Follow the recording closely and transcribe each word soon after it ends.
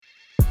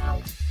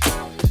Welcome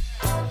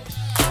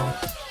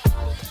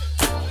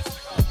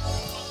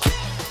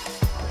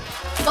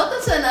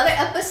to another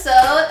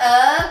episode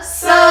of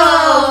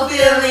Soul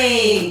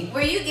Filling,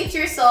 where you get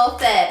your soul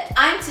fed.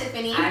 I'm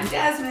Tiffany. I'm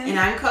Jasmine. And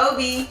I'm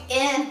Kobe.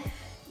 And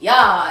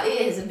y'all,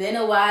 it has been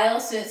a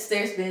while since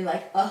there's been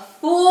like a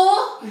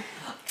full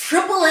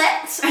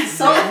triplet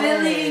soul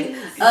filling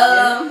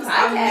podcast.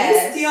 I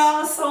missed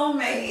y'all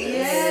soulmates.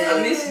 Yes.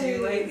 I missed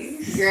you,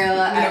 ladies.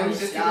 Girl, I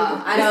missed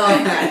y'all. I know.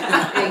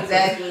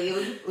 Exactly.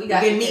 We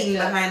got We've been meeting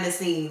behind the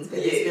scenes, but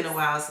it's been a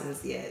while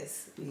since,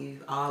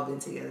 we've all been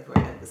together for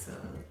an episode.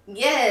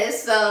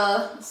 Yes,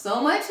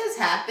 so much has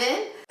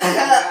happened.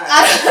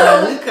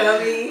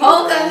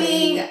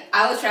 Homecoming.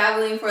 I was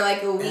traveling for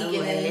like a week LA.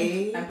 and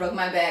then I broke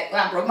my back.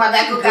 Well, I broke my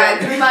back. Okay, I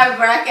threw my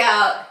back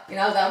out and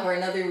I was out for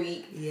another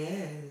week.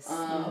 Yes.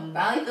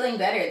 Finally feeling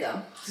better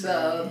though.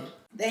 So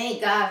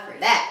thank God for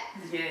that.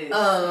 Yes.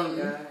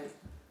 God.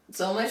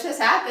 So much has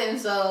happened.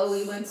 So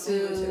we went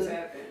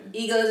to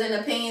Egos and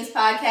Opinions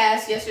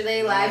podcast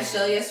yesterday, live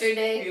show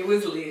yesterday. It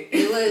was lit.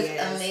 It was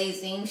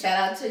amazing.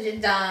 Shout out to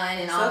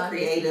Jadon and all. So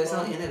creative,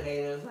 so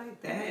innovative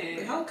like that. Man.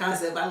 The whole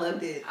concept, I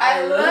loved it.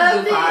 I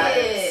loved the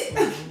it.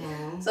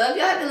 Mhm. So if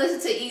y'all haven't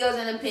listened to Egos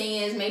and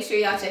Opinions, make sure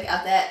y'all check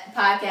out that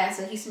podcast,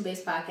 a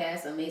Houston-based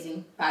podcast,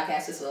 amazing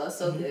podcast as well.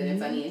 So good and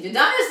funny. And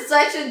Jadon is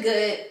such a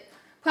good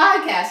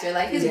podcaster.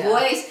 Like his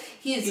voice,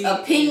 his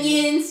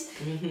opinions,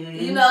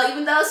 you know,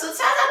 even though sometimes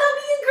I don't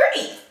be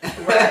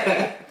agreeing.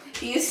 Right.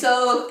 He is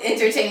so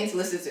entertaining to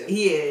listen to.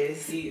 He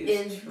is. He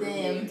is It's truly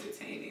them.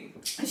 entertaining.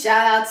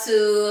 Shout out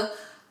to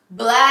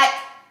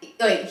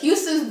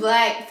Houston's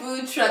Black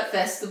Food Truck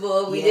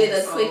Festival. We did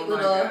a quick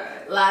little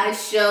live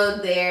show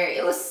there.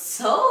 It was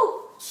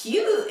so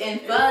cute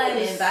and fun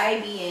and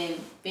vibey and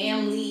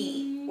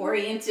family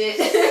oriented.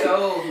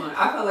 So much.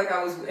 I felt like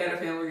I was at a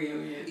family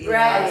reunion.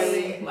 Right.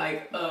 Really,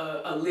 like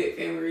a lit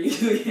family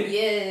reunion.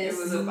 Yes. It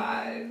was a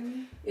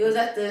vibe. It was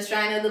at the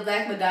Shrine of the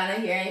Black Madonna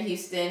here in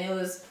Houston. It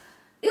was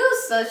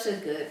such a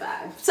good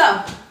vibe.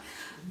 So,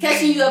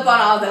 catching you up on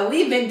all that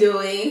we've been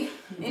doing.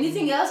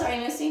 Anything else? Are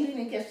you missing?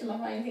 Didn't catch them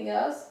up on anything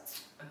else?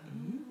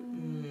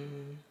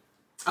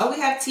 Oh, we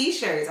have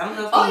t-shirts. I don't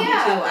know if Oh you yeah,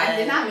 mentioned I that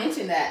did not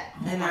mention that.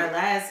 in our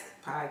last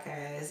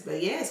podcast.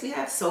 But yes, we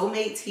have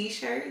Soulmate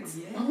t-shirts.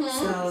 Yeah. Mm-hmm.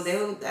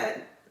 So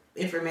that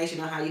information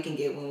on how you can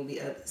get one will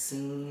be up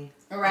soon.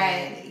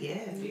 Right.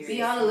 And,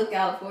 Be on the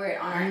lookout for it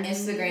on our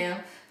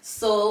Instagram,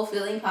 Soul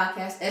Filling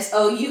Podcast,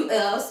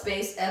 SOUL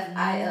space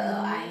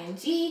FILLING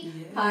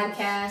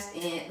podcast,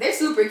 and they're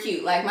super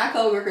cute. Like my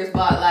coworkers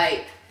bought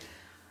like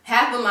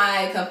half of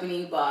my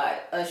company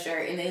bought a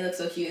shirt and they look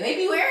so cute and they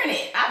be wearing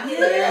it. I be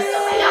looking at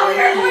them like y'all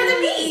wear more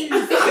than me. I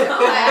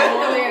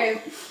don't wear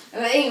it.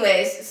 But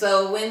anyways,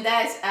 so when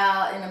that's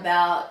out and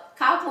about,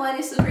 cop one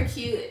is super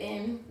cute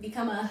and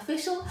become an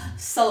official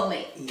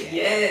soulmate.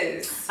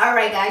 Yes. All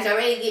right, guys, y'all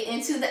ready to get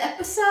into the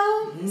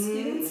episode? Let's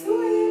get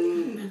into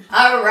it.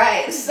 All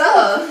right,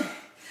 so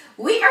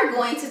we are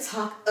going to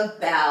talk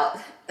about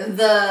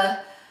the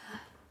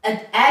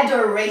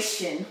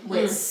adoration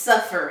with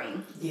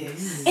suffering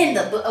Yes. in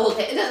the it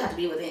doesn't have to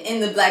be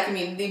in the Black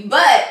community,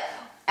 but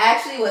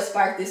actually what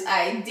sparked this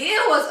idea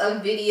was a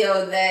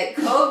video that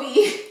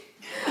Kobe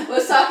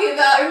was talking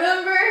about.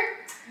 Remember?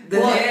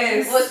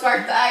 What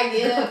sparked the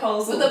idea? The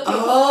proposal. The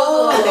proposal.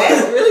 Oh,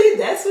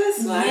 that's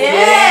what's like.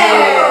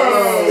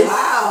 Yes.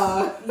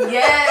 Wow.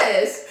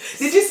 Yes.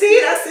 Did you see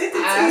it? I sent it to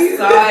you. I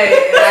saw it.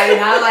 I did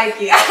not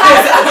like it.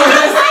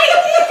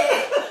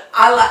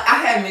 I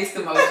had mixed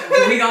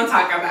emotions. We gonna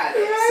talk about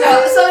it.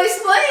 So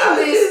explain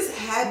this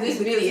this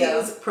video. video. He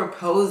was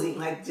proposing,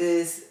 like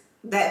just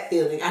that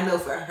feeling. I know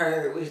for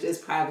her it was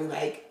just probably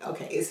like,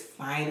 okay, it's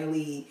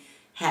finally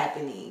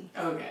happening.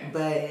 Okay.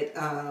 But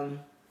I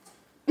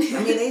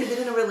mean, they've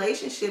been in a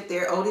relationship.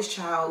 Their oldest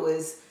child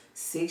was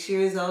 6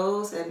 years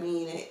old. So, I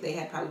mean, they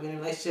had probably been in a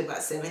relationship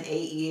about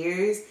 7-8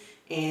 years.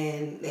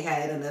 And they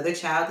had another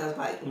child that was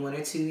like 1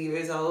 or 2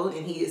 years old.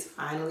 And he is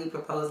finally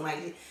proposing.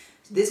 Like,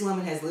 this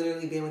woman has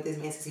literally been with this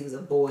man since he was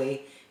a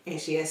boy. And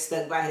she has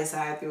stuck by his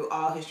side through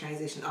all his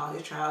transition, all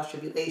his trials,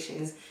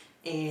 tribulations.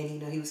 And, you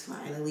know, he was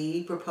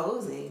finally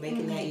proposing,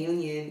 making that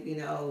union, you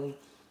know,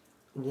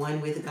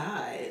 one with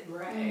God.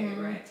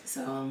 Right.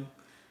 So,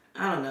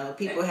 I don't know.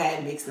 People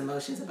had mixed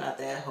emotions about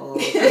that whole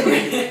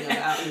thing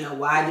about, you know,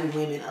 why do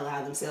women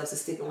allow themselves to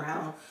stick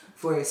around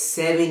for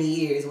 7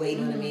 years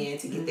waiting on a man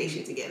to get their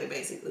shit together,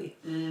 basically.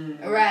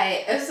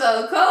 Right. And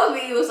so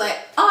Kobe was like,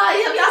 oh,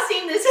 have y'all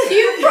seen this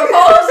cute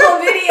proposal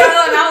video?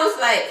 And I was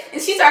like, and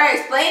she started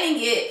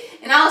explaining it.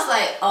 And I was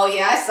like, oh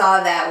yeah, I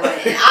saw that one.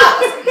 And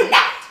I was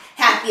not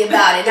happy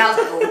about it. And I was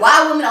like, well,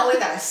 why women always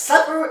gotta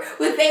suffer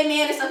with their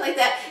man and stuff like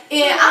that.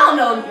 And I don't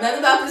know nothing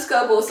about this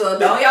couple, so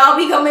don't y'all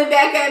be coming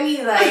back at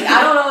me like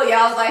I don't know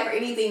y'all's life or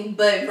anything.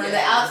 But from the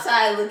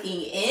outside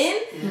looking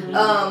in,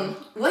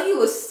 what he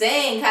was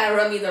saying kind of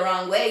rubbed me the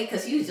wrong way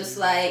because he was just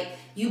like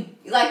you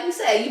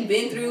said, you've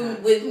been through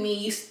with me,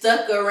 you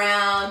stuck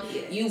around,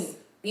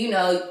 you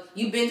know,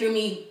 you've been through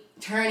me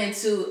turn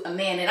into a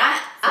man, and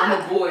from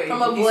a boy to a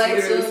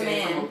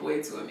man. From a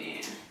boy to a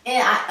man.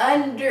 And I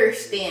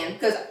understand,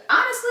 because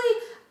honestly,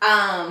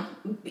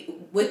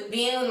 with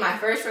being in my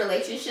first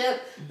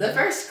relationship, the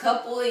first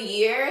couple of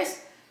years,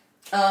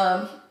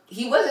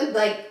 he wasn't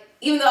like,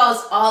 even though I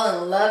was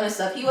all in love and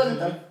stuff, he wasn't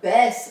the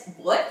best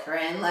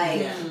boyfriend.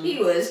 Like, he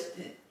was,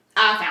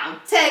 I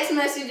found text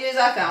messages,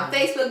 I found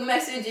Facebook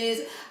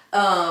messages,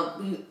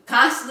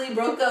 constantly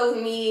broke up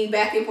with me,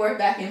 back and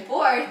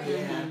forth.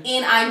 Yeah.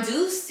 And I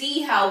do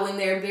see how when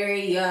they're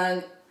very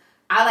young,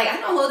 I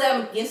don't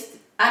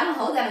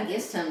hold that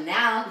against him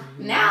now.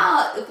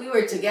 Now, if we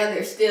were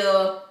together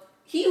still,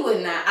 he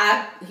would not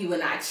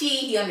cheat.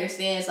 He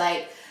understands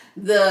like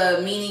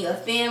the meaning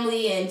of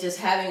family and just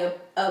having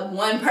a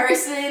one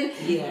person.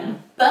 Yeah.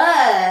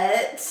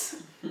 But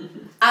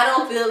I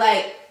don't feel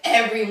like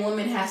every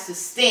woman has to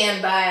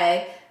stand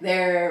by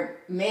their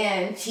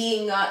man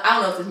cheating on. I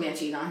don't know if this man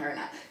cheating on her or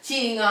not.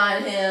 Cheating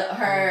on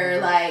her,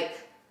 like.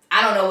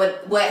 I don't know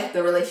what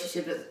the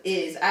relationship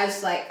is. I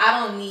just I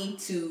don't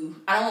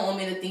want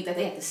women to think that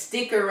they have to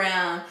stick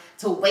around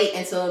to wait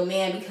until a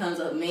man becomes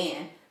a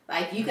man.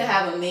 Like, you could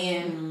have a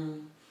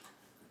man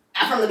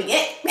from the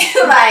beginning,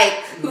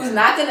 who's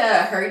not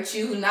gonna hurt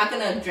you, who's not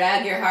gonna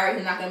drag your heart,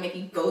 who's not gonna make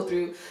you go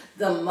through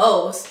the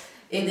most,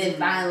 and then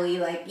finally,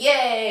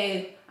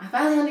 yay, I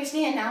finally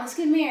understand, now let's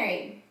get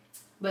married.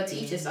 But to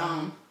each his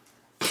own.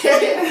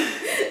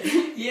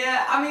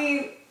 Yeah, I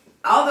mean,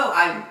 although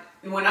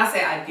when I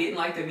say I didn't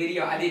like the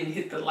video, I didn't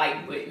hit the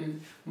like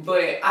button.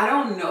 But I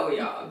don't know,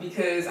 y'all,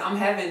 because I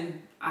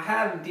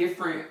have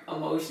different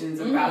emotions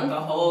about the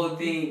whole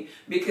thing.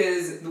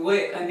 Because what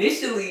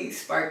initially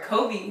sparked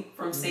Kobe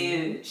from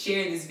sharing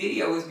this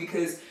video was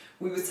because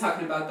we was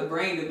talking about the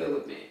brain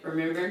development,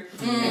 remember?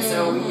 And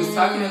so we was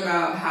talking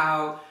about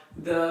how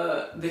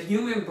the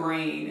human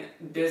brain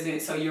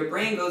so your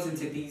brain goes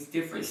into these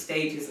different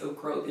stages of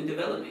growth and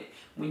development.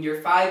 When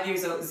you're 5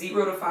 years old,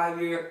 0 to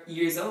 5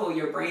 years old,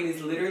 your brain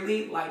is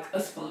literally like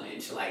a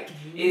sponge.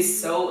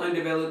 It's so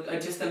undeveloped.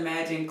 Just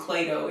imagine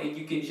Play-Doh, and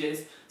you can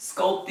just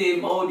sculpt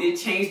it, mold it,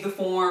 change the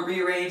form,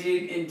 rearrange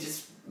it, and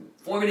just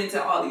form it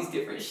into all these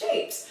different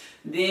shapes.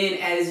 Then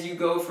as you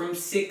go from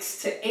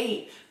 6 to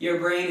 8, your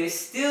brain is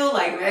still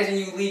imagine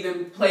you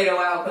leaving Play-Doh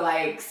out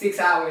for 6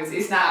 hours.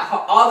 It's not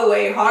all the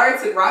way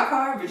rock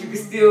hard, but you can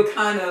still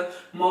kind of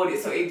mold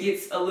it. So it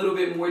gets a little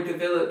bit more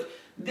developed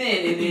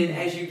then. And then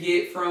as you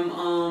get from,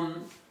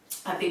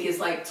 I think it's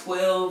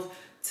 12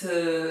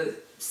 to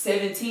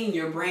 17,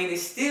 your brain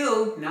is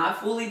still not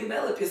fully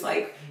developed. It's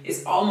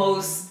it's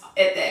almost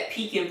at that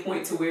peaking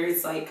point to where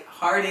it's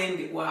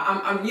hardened. Well,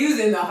 I'm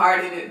using the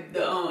hardened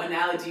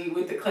analogy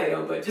with the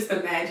Play-Doh, but just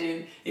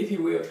imagine, if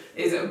you will,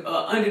 is a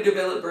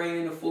underdeveloped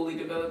brain and a fully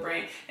developed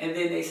brain. And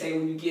then they say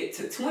when you get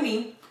to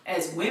 20,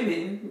 as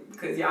women,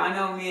 because y'all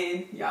know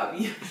men, y'all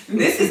be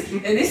this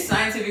is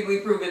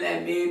scientifically proven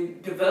that men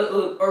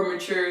develop or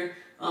mature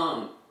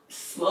at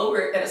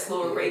a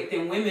slower rate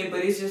than women,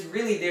 but it's just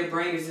really their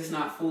brain is just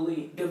not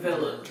fully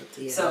developed.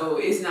 Yeah. So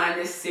it's not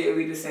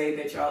necessarily to say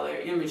that y'all are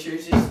immature.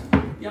 It's just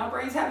y'all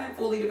brains haven't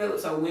fully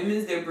developed. So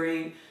women,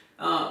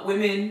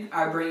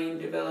 our brain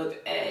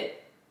developed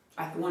at,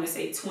 I want to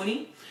say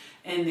 20,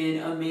 and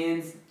then a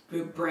man's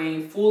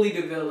brain fully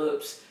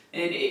develops.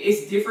 And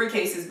it's different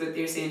cases, but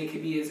they're saying it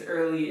could be as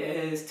early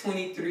as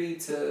 23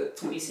 to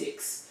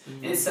 26.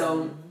 And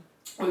so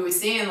we were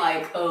saying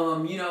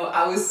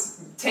I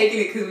was taking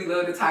it because we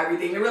love to tie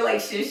everything to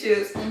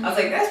relationships. I was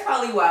that's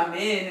probably why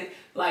men,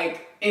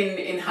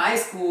 in high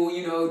school,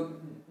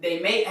 they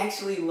may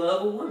actually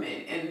love a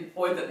woman,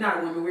 not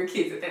a woman, we were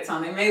kids at that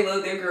time. They may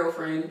love their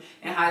girlfriend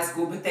in high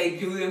school, but they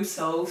do them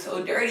so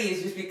dirty.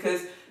 It's just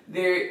because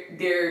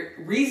their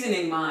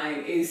reasoning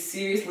mind is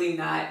seriously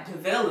not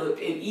developed.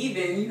 And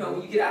even,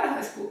 when you get out of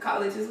high school,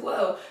 college as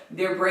well,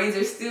 their brains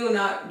are still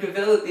not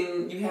developed,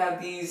 and you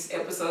have these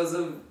episodes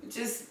of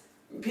just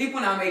people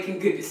not making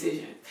good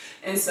decisions.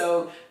 And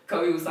so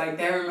Kobe was that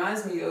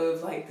reminds me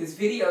of this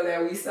video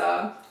that we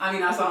saw.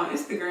 I saw on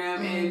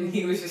Instagram, and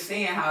he was just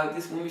saying how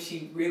this woman,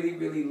 she really,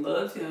 really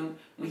loved him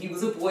when he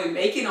was a boy,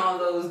 making all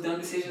those dumb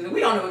decisions. And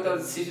we don't know what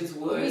those decisions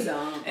was. We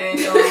don't. And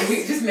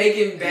we just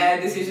making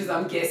bad decisions,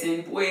 I'm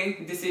guessing,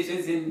 boy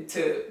decisions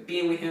into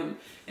being with him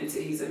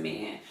until he's a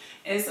man.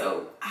 And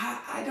so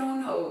I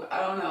don't know.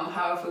 I don't know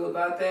how I feel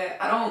about that.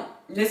 I don't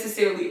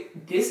necessarily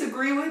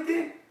disagree with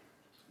it,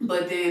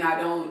 but then I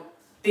don't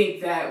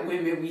think that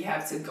women, we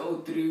have to go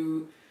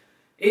through.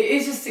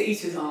 It's just to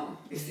each his own.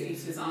 It's to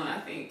each his own, I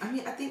think. I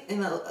think in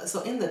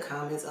the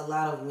comments, a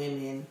lot of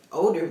women,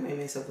 older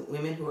women, so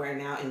women who are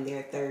now in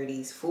their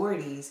 30s,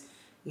 40s,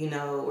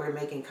 were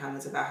making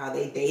comments about how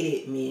they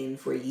dated men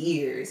for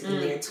years in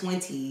their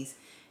 20s,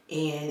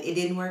 and it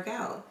didn't work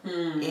out.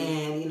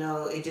 And,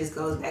 it just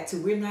goes back to,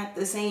 we're not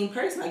the same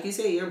person. Like you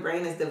said, your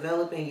brain is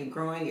developing, you're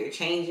growing, you're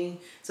changing.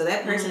 So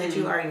that person that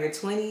you are in your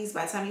 20s,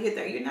 by the time you hit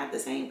 30, you're not the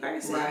same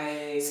person.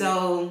 Right.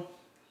 So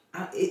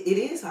it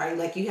is hard.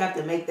 You have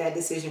to make that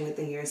decision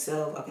within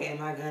yourself. Okay,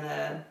 am I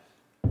gonna,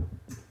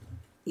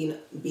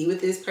 be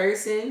with this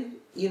person,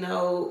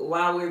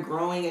 while we're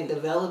growing and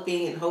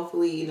developing, and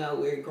hopefully,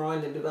 we're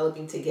growing and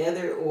developing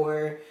together,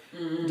 or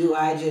do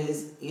I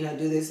just, do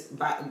this,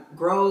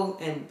 grow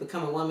and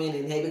become a woman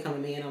and they become a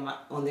man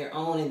on their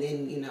own, and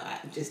then, I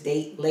just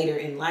date later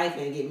in life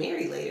and get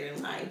married later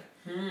in life?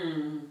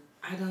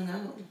 I don't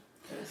know.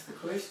 That's the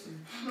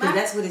question. Because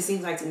that's what it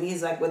seems like to me,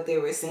 is like what they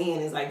were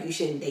saying is like you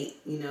shouldn't date,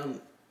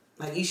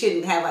 like you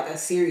shouldn't have like a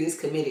serious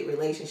committed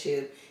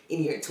relationship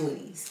in your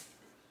 20s.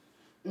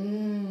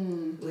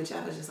 Which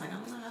I was just like, I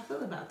don't know how I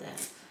feel about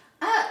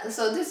that.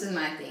 So this is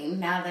my thing.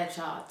 Now that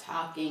y'all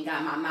talking,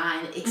 got my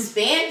mind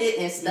expanded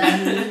and stuff.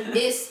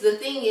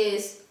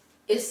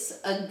 It's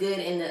a good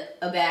and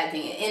a bad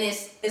thing, and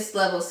it's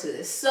levels to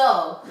this.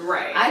 So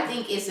right, I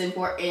think it's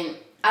important.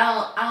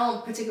 I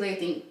don't particularly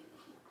think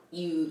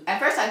at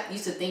first I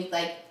used to think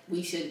like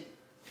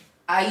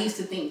I used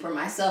to think for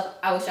myself,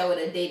 I wish I would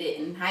have dated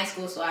in high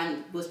school so I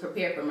was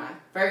prepared for my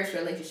first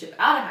relationship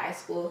out of high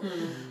school.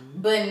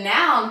 But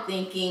now I'm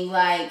thinking,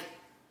 like,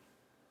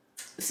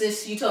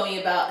 since you told me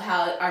about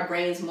how our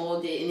brains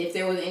molded and if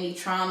there was any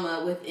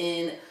trauma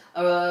within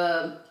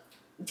a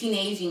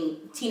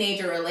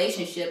teenager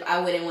relationship, I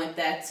wouldn't want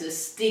that to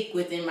stick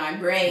within my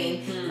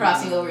brain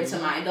crossing over to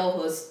my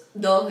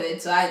adulthood.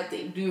 So I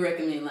do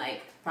recommend,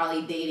 like,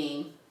 probably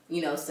dating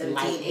 17,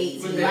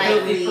 18,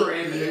 lightly,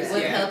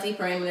 with healthy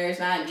parameters,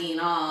 not being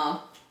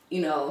all,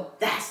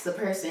 that's the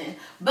person.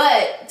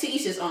 But to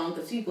each his own,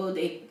 because people,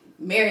 they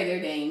marry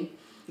their dang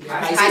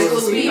high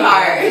school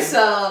sweetheart.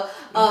 So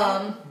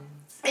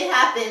it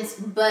happens,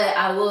 but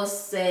I will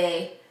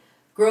say,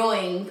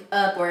 growing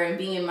up or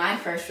being in my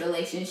first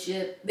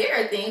relationship, there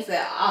are things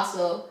that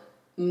also,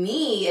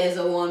 me as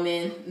a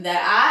woman,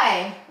 that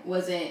I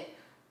wasn't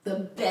the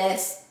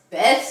best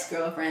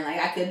girlfriend.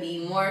 Like, I could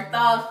be more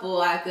thoughtful.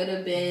 I could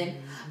have been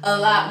a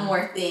lot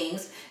more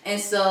things.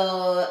 And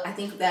so I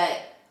think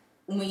that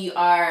when you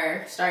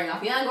are starting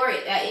off young or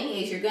at any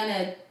age, you're going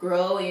to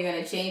grow and you're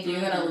going to change and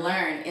you're going to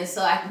learn. And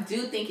so I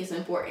do think it's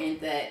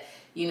important that,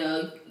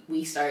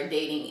 we start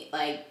dating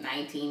like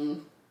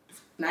 19,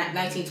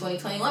 20,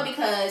 21,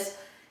 because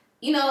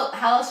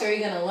how else are you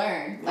going to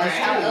learn? Like,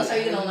 how else are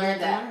you going to learn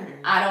that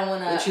I don't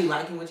want to... What you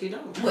like and what you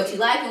don't. What you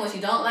like and what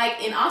you don't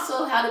like. And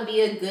also how to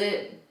be a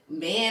good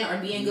man or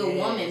be a good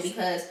woman,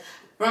 because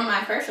from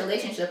my first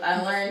relationship,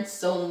 I learned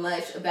so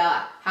much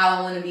about how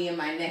I want to be in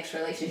my next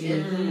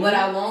relationship, what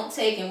I won't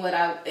take and what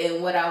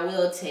I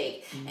will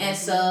take. And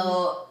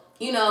so,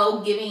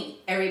 giving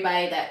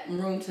everybody that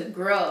room to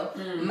grow.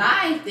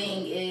 My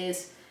thing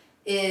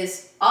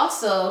is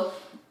also,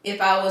 if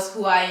I was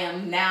who I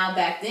am now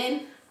back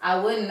then, I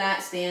would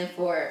not stand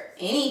for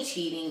any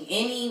cheating,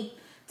 any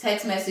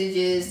text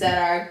messages that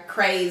are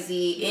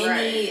crazy,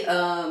 any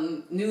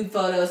nude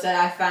photos that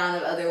I found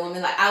of other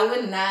women. Like, I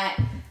would not.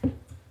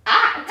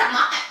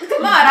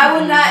 Come on! I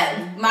would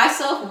not. My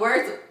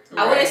self-worth.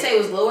 I wouldn't say it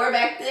was lower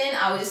back then.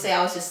 I would just say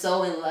I was just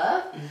so in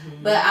love.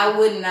 But I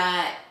would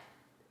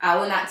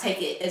not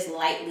take it as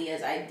lightly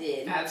as I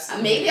did.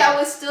 Absolutely. Maybe I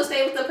would still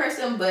stay with the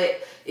person,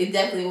 but it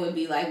definitely would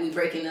be like we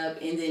breaking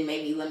up, and then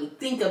maybe let me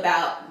think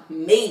about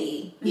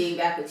maybe getting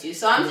back with you.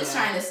 So I'm just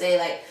trying to say,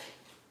 like,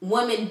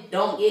 women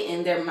don't get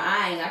in their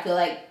mind. I feel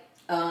like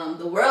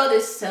the world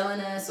is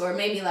telling us, or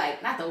maybe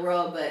like not the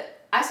world,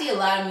 but I see a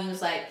lot of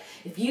memes like,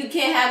 if you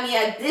can't have me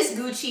at this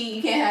Gucci,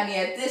 you can't have me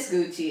at this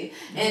Gucci.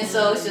 And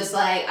so it's just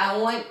like, I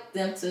want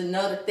them to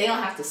know that they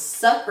don't have to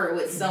suffer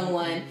with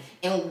someone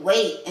and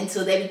wait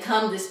until they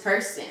become this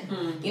person.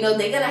 They're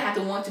going to have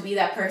to want to be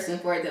that person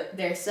for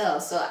their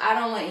selves. So I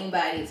don't want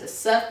anybody to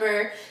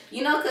suffer,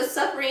 because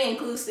suffering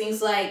includes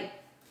things like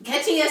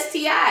catching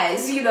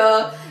STIs,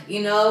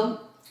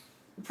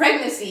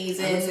 pregnancies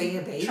and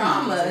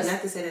traumas.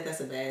 Not to say that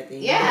that's a bad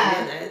thing.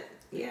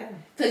 Yeah.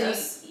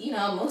 Because,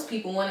 most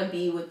people want to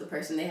be with the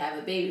person they have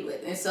a baby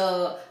with. And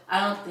so I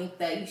don't think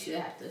that you should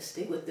have to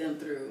stick with them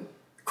through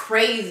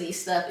crazy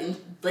stuff and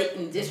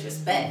blatant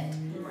disrespect.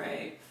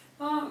 Right.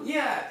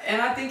 Yeah.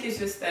 And I think it's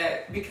just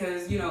that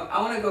because,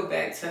 I want to go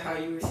back to how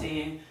you were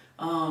saying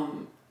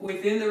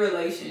within the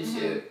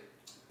relationship,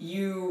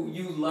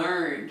 you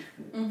learned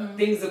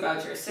things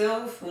about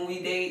yourself. When we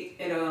date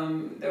at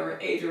the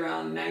age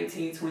around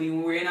 19, 20,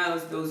 when we're in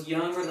those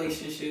young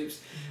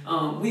relationships,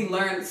 we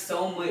learn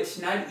so much,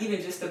 not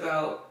even just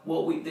about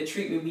the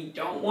treatment we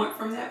don't want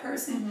from that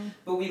person,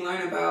 but we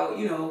learn about,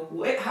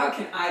 how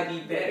can I be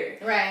better?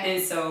 Right.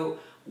 And so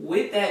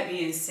with that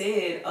being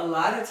said, a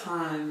lot of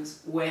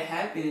times what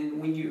happens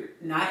when you're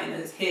not in a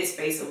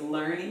headspace of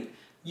learning,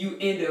 you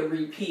end up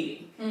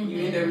repeating.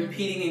 You end up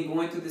repeating and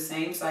going through the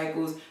same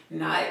cycles,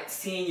 not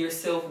seeing your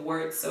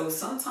self-worth. So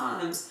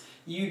sometimes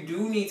you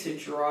do need to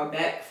draw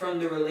back from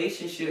the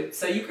relationship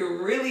so you can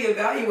really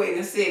evaluate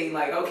and say,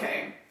 like,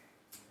 okay,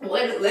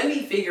 let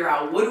me figure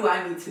out what do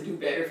I need to do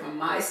better for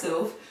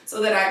myself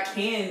so that I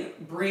can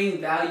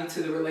bring value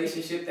to the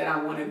relationship that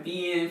I want to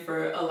be in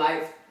for a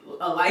life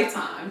a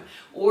lifetime?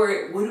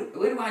 Or what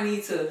do I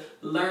need to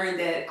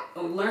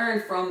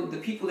learn from the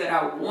people that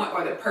I want,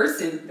 or the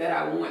person that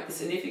I want, the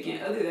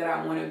significant other that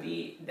I want to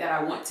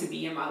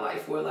be in my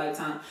life for a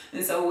lifetime?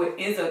 And so what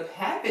ends up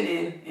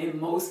happening in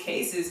most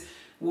cases,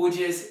 we'll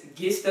just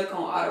get stuck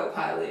on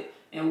autopilot,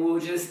 and we'll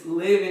just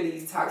live in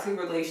these toxic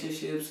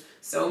relationships.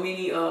 So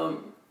many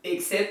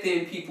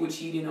accepting people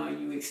cheating on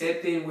you,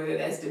 accepting whether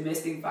that's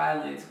domestic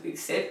violence,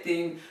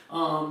 accepting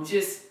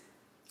just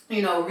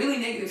really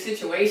negative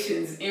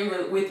situations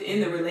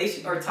within the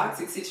relation, or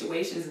toxic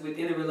situations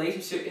within the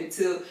relationship,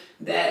 until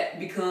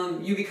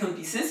you become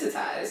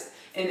desensitized,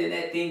 and then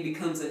that thing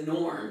becomes a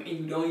norm, and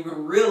you don't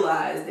even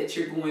realize that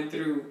you're going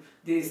through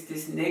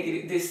this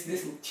negative,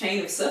 this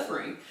chain of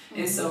suffering.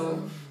 And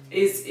so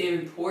it's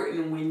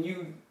important when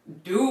you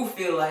do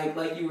feel like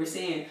you were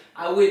saying,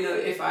 I wouldn't have,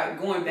 if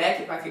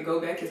I could go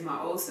back as my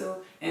old self,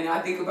 and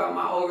I think about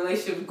my old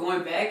relationship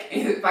going back,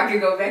 and if I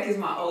could go back as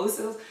my old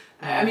self,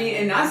 I mean,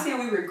 and not saying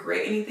we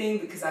regret anything,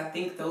 because I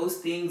think those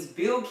things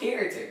build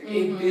character.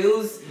 It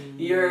builds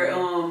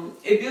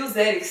it builds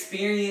that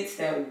experience,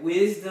 that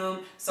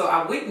wisdom. So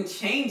I wouldn't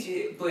change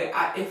it, but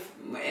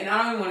and I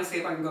don't even want to say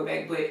if I can go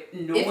back, but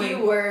knowing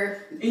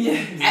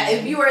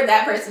if you were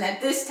that person at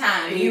this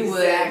time, you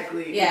would.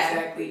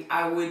 Exactly.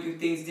 I would do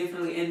things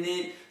differently. And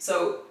then,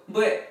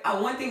 but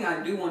one thing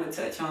I do want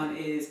to touch on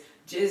is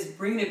just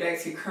bringing it back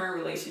to current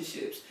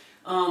relationships.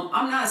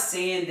 I'm not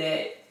saying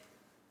that,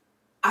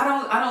 I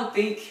don't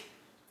think,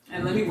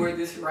 and let me word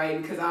this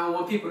right, because I don't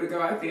want people to go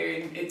out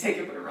there and take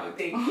it for the wrong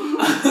thing.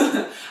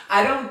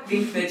 I don't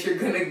think that you're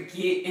going to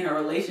get in a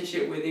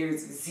relationship where there's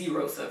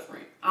zero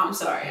suffering. I'm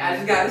sorry. I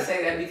just got to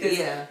say that, because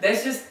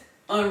that's just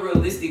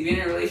unrealistic. Being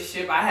in a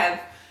relationship, I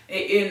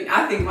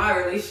think my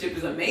relationship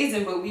is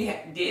amazing, but we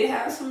did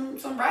have some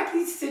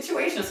rocky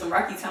situations, some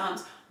rocky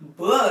times.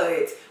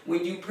 But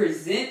when you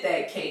present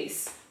that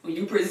case, when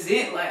you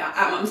present, like,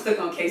 I'm stuck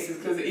on cases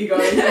because ego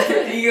is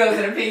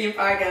an opinion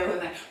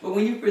podcast, but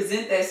when you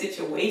present that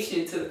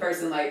situation to the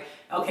person, like,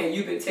 okay,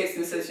 you've been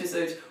texting such and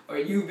such, or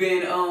you've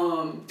been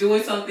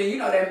doing something,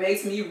 that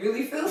makes me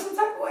really feel some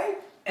type of way,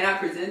 and I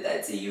present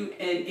that to you,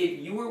 and if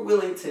you were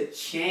willing to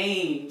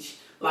change,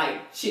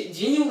 like,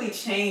 genuinely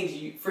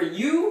change for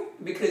you,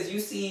 because you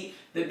see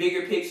the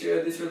bigger picture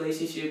of this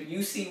relationship,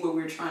 you see where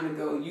we're trying to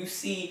go, you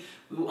see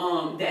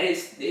that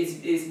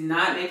is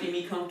not making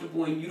me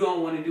comfortable, and you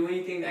don't want to do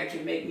anything that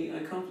can make me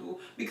uncomfortable,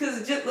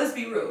 because just let's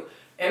be real,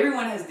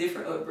 everyone has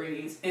different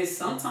upbringings, and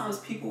sometimes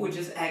people would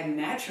just act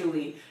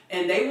naturally,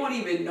 and they won't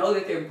even know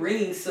that they're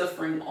bringing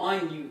suffering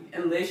on you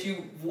unless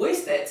you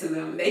voice that to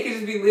them. They could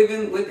just be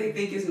living what they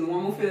think is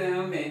normal for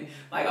them, and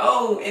like,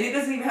 and it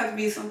doesn't even have to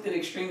be something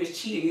extreme as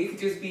cheating. It could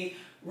just be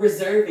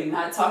reserving,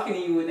 not talking to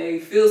you when they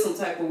feel some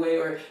type of way,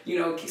 or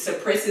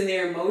suppressing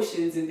their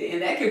emotions,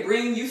 and that could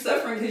bring you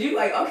suffering, because you're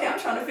like, okay, I'm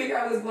trying to figure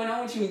out what's going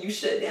on with you, and you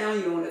shut down,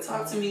 you don't want to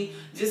talk to me.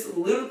 Just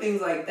little things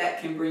like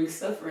that can bring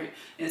suffering.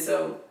 And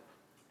so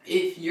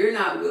if you're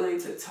not willing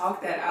to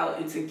talk that out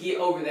and to get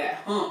over that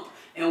hump,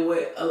 and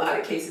what a lot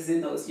of cases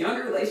in those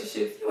younger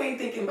relationships, you ain't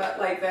thinking about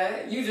like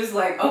that. You just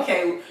like,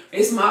 okay,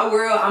 it's my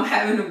world. I'm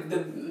having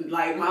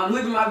I'm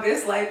living my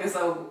best life, and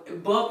so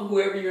bump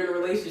whoever you're in a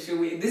relationship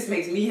with. This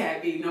makes me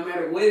happy, no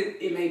matter what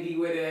it may be,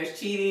 whether that's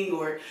cheating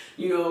or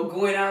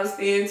going out,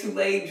 staying too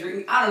late,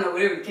 drinking. I don't know,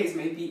 whatever the case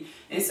may be.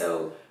 And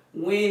so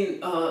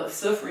when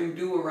suffering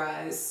do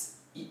arise,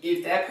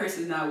 if that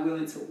person's not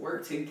willing to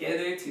work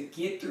together to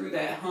get through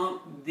that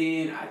hump,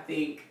 then I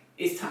think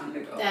it's time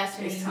to go.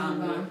 It's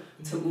time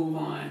to move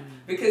on.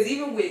 Because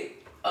even with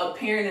a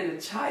parent and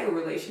a child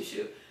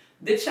relationship,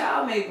 the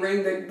child may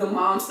bring the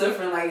mom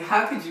suffering, like,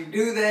 how could you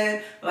do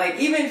that? Like,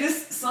 even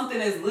just something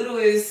as little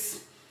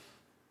as,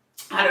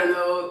 I don't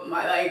know,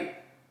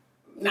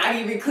 not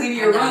even cleaning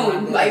your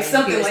room. Like,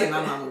 something like that.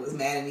 My mama was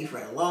mad at me for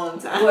a long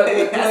time.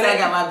 I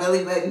got my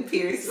belly button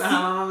pierced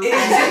behind my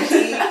mama's house.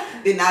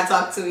 She did not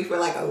talk to me for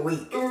like a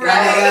week. Right.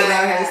 I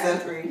about her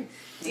suffering.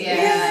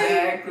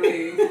 Yeah,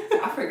 exactly.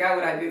 I forgot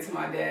what I did to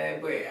my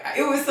dad, but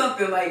it was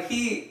something like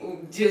he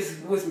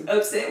just was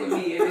upset with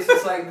me, and it's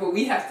just like, but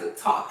we have to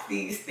talk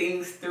these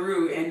things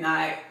through and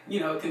not,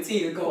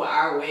 continue to go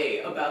our way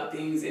about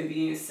things and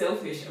being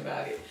selfish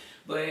about it.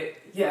 But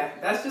yeah,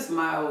 that's just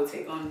my old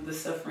take on the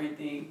suffering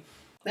thing.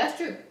 That's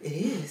true. It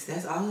is.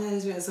 That's all that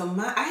is real. So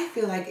I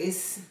feel like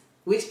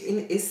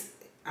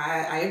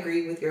I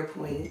agree with your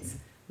points,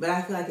 but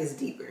I feel like it's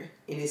deeper,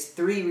 and it's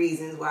 3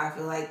 reasons why I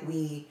feel like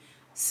we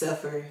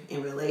suffer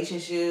in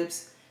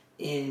relationships,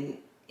 in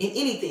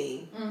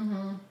anything.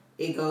 Mm-hmm.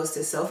 It goes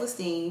to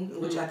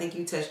self-esteem, which I think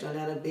you touched on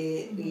that a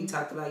bit. Mm-hmm. You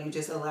talked about you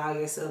just allow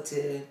yourself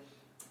to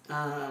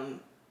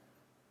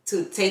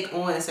take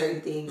on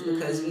certain things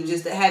because you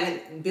just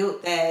haven't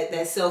built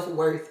that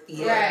self-worth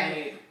yet.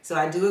 Right. So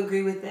I do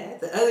agree with that.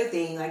 The other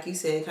thing, like you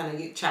said, kind of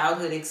your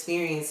childhood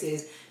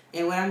experiences,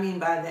 and what I mean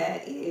by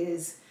that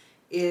is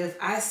if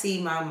I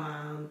see my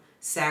mom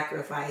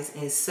sacrifice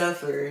and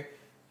suffer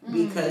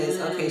because,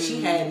 okay,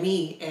 she had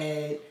me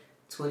at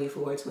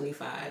 24,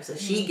 25. So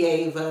she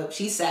gave up,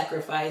 she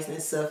sacrificed and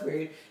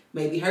suffered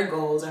maybe her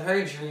goals or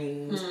her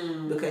dreams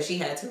because she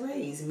had to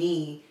raise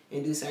me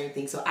and do certain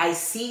things. So I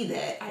see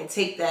that, I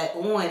take that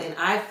on, and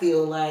I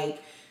feel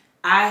like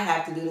I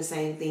have to do the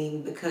same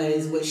thing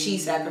because what she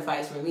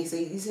sacrificed for me. So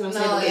you see what I'm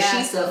saying? Because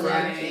she suffered.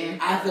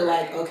 I feel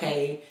like,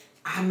 okay,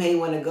 I may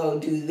want to go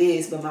do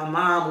this, but my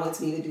mom wants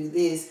me to do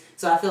this.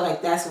 So I feel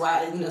like that's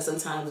why,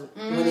 sometimes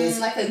when it's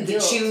like a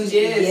guilt.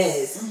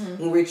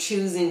 When we're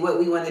choosing what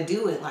we want to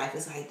do in life,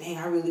 it's like, dang,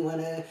 I really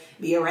want to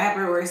be a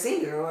rapper or a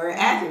singer or an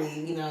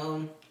athlete,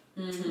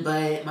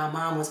 But my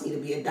mom wants me to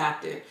be a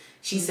doctor.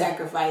 She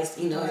sacrificed,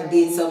 and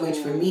did so much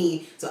for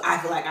me. So I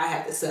feel like I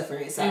have to suffer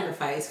and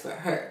sacrifice for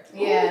her.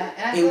 Yeah,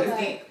 and I feel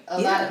like a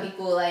lot of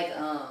people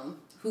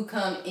who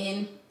come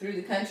in through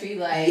the country,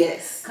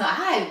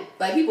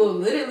 people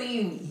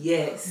literally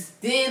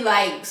did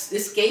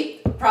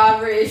escape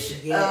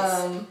impoverished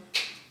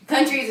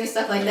countries and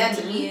stuff like that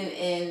to be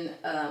in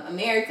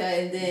America,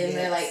 and then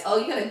they're like, oh,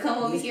 you're gonna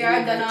come over here,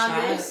 I've done all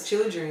this,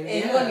 children,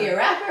 and you want to be a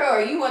rapper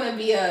or you want to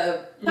be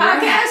a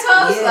podcast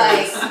host,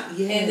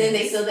 and then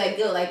they feel that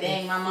guilt, like,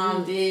 dang, my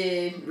mom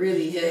did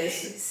really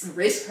just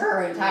risk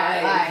her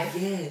entire life.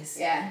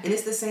 And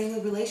it's the same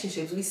with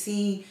relationships. We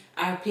see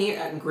our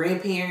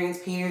grandparents,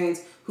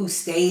 parents who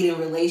stayed in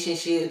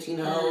relationships,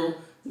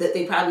 that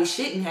they probably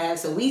shouldn't have.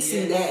 So we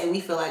see that and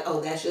we feel like,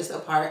 oh, that's just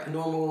a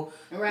normal,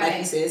 like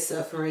you said,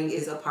 suffering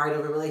is a part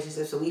of a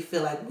relationship. So we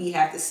feel like we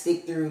have to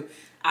stick through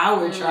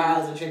our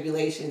trials and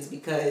tribulations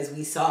because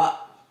we saw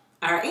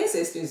our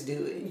ancestors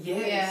do it.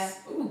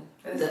 Ooh,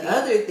 the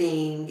other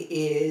thing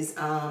is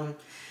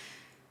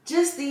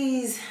just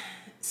these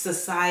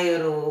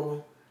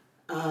societal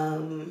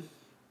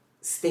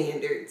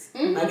standards.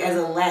 Like as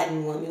a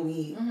Latin woman,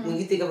 when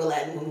you think of a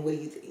Latin woman, what do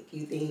you think?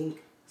 You think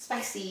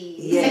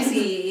spicy,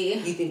 sexy.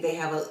 You think they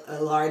have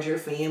a larger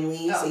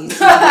family, so you see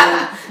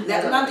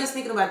them. I'm just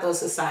thinking about those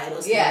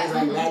societal standards.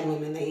 Like Latin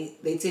women,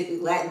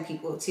 Latin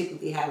people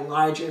typically have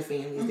larger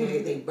families.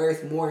 They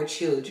birth more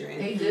children.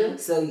 They do.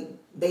 So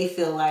they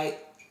feel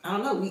like, I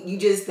don't know, you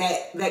just,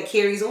 that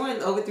carries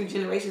on over through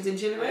generations and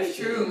generations. That's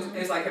true.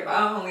 It's like if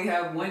I only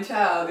have one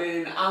child,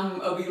 then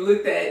I'll be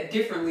looked at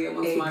differently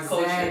amongst my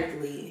culture.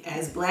 Exactly.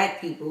 As Black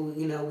people,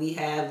 we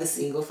have the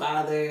single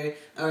father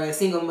or a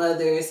single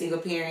mother, a single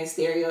parent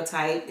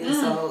stereotype. And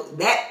so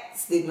that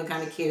stigma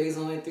kind of carries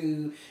on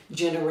through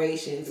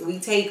generations.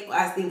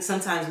 I think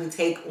sometimes we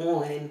take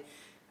on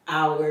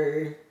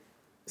our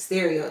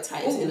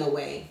stereotypes in a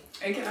way.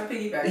 And can I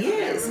piggyback on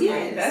that?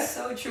 Yes. That's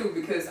so true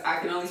because I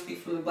can only speak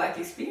from the Black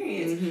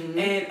experience.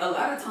 And a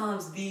lot of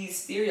times these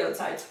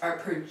stereotypes are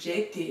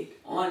projected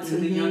onto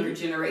the younger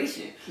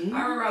generation. I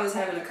remember I was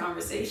having a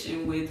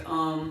conversation with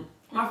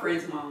my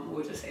friend's mom,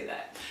 we'll just say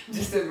that,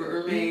 just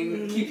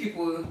to keep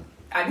people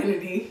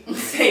identity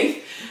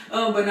safe.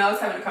 But now I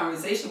was having a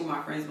conversation with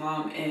my friend's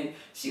mom and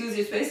she was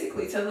just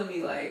basically telling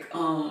me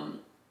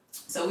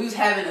so we was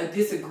having a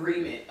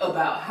disagreement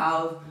about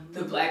how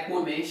the Black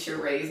woman should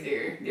raise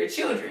their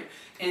children.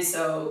 And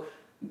so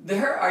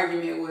her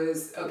argument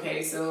was,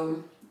 okay,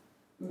 so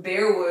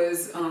there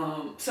was,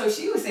 so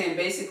she was saying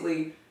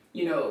basically,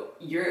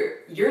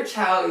 your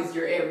child is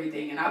your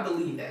everything. And I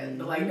believe that.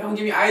 But don't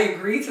get me, I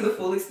agree to the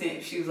full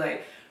extent. She was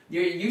like,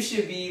 you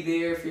should be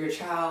there for your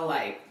child,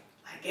 like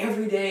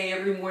every day,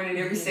 every morning,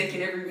 every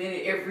second, every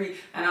minute,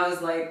 and I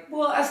was like,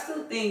 well, I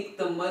still think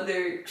the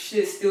mother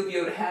should still be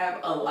able to have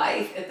a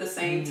life at the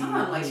same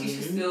time. Like she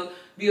should still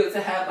be able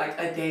to have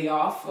a day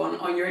off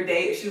on your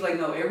day. She was like,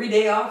 no, every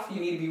day off, you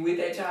need to be with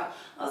that child.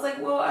 I was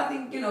like, well, I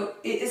think,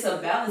 it's a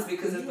balance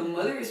because if the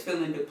mother is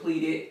feeling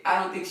depleted,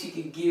 I don't think she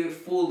can give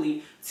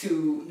fully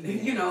to,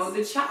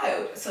 the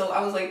child. So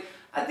I was like,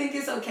 I think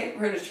it's okay for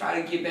her to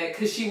try to get back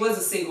because she was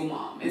a single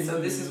mom. And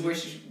so this is where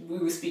we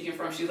were speaking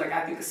from. She was like,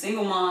 I think a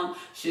single mom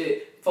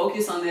should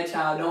focus on that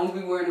child. Don't be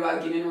worried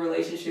about getting in a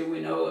relationship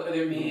with no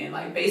other man.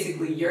 Like,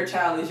 basically, your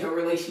child is your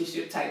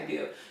relationship type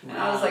deal. And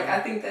I was like, I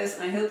think that's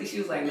unhealthy. She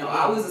was like, no,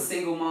 I was a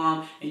single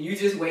mom, and you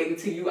just wait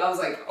until you. I was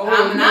like, oh,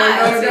 I'm not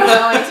going to be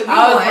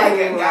I was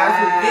like,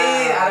 God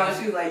forbid. I don't.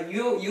 She was like,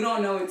 you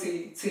don't know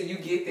until you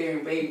get there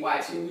and baby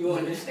watch and you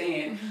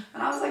understand.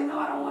 And I was like, no,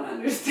 I don't want to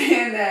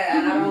understand that,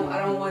 and I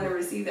don't want to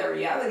receive that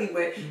reality.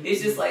 But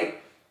it's just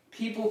like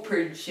people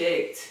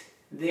project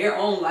their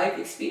own life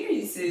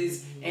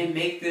experiences and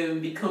make them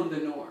become the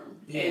norm.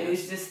 Yeah. And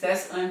it's just,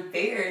 that's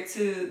unfair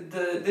to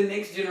the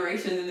next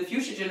generation and the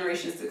future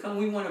generations to come.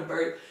 We want to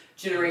birth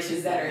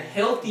generations that are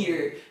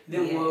healthier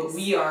than what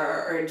we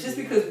are, or just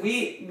because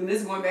and this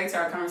is going back to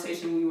our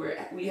conversation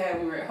we had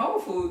when we were at Whole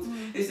Foods,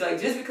 it's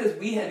like just because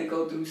we had to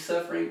go through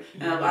suffering,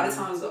 and a lot of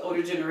times the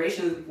older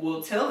generations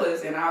will tell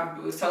us, and I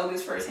was told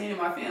this firsthand in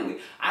my family,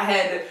 I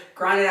had to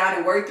grind it out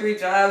and work 3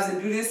 jobs and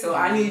do this, so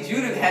I need you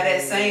to have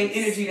that same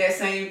energy, that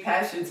same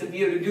passion to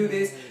be able to do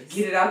this,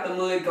 get it out the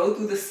mud, go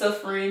through the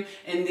suffering,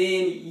 and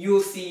then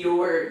you'll see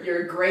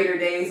your greater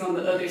days on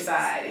the other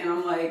side. And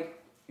I'm like,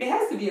 it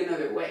has to be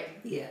another way.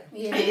 Yeah.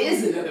 It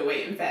is another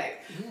way, in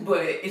fact.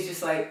 But it's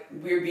just like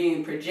we're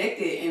being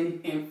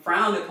projected and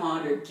frowned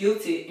upon or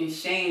guilted and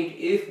shamed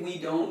if we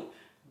don't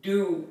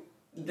do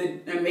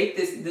make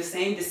the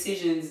same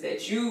decisions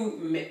that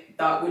you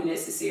thought were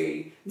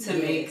necessary to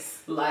make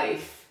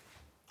life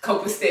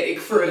copacetic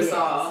for us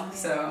all.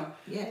 So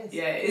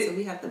so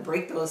we have to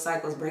break those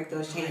cycles, break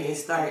those chains, and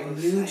start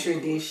new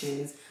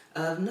traditions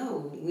of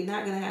no, we're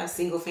not gonna have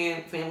single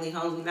family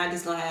homes. We're not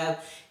just gonna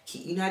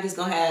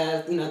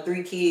have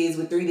 3 kids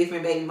with 3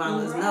 different baby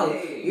mamas. Right. No,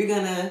 you're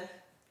gonna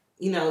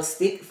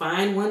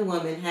find one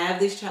woman, have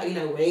this child,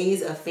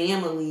 raise a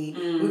family.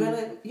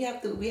 We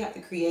have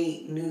to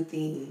create new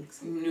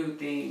things.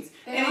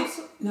 And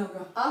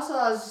also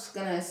I was just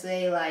gonna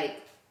say, like,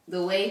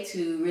 the way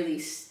to really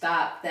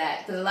stop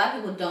that, because a lot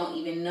of people don't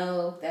even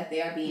know that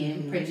they are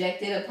being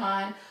projected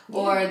upon,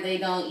 or they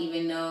don't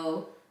even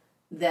know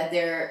that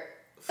they're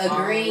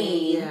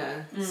agreeing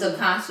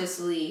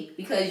subconsciously,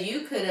 because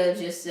you could have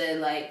just said,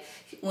 like,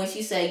 when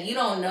she said, you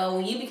don't know,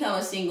 when you become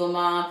a single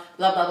mom,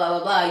 blah, blah, blah,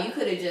 blah, blah, you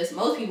could have just,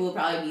 most people would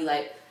probably be,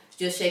 like,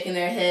 just shaking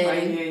their head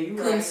and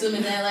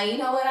consuming that, like, you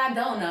know what, I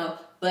don't know.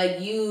 But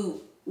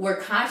you were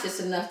conscious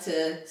enough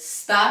to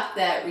stop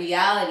that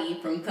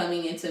reality from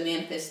coming into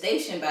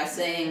manifestation by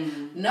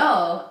saying,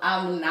 no,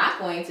 I'm not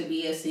going to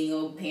be a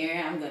single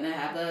parent. I'm going to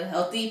have a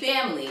healthy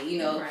family,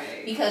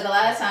 because a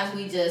lot of times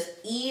we just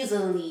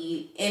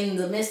easily, in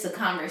the midst of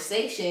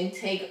conversation,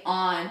 take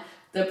on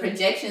the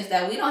projections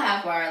that we don't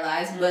have for our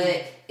lives,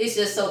 but it's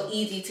just so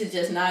easy to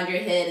just nod your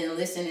head and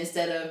listen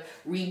instead of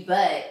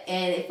rebut.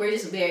 And if we're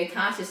just very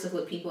conscious of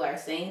what people are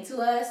saying to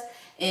us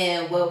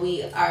and what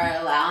we are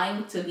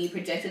allowing to be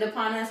projected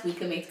upon us, we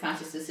can make the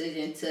conscious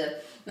decision to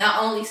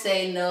not only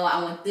say, no,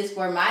 I want this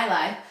for my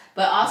life,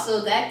 but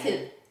also that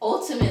could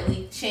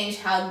ultimately change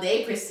how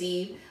they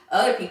perceive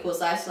other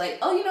people's lives. Like,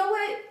 oh, you know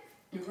what?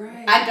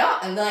 Right. I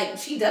don't. And, like,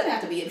 she doesn't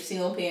have to be a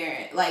single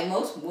parent. Like,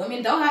 most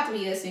women don't have to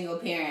be a single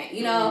parent,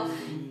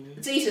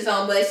 to each his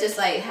own. But it's just,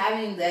 like,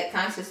 having that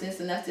consciousness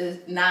enough to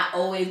not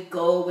always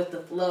go with the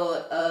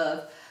flow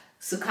of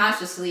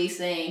subconsciously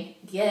saying,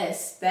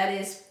 yes, that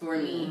is for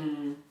me.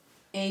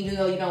 And even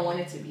though you don't want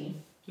it to be.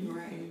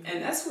 Right.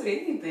 And that's with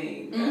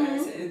anything,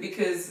 guys.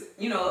 Because,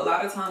 a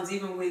lot of times,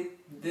 even with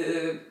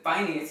the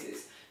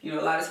finances, a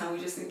lot of times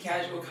we just in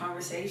casual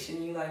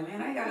conversation, you like,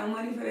 man, I ain't got no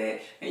money for that.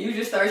 And you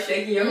just start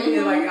shaking your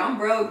head like, I'm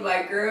broke.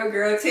 Like,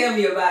 girl, tell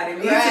me about it.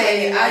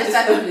 Right. I just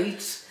have to be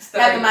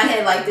having my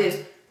head like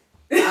this.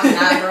 I'm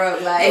not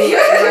broke. Like,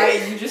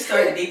 right. You just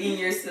start digging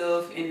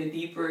yourself into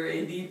deeper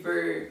and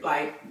deeper,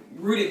 like,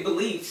 rooted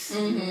beliefs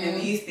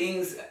and these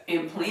things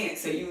implant.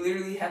 So you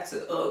literally have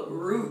to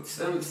uproot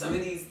some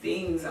of these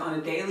things on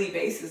a daily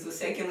basis, a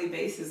secondly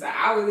basis, an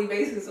hourly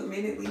basis, a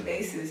minutely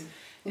basis.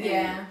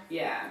 And,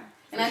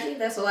 And I think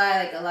that's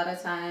why, like, a lot of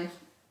times,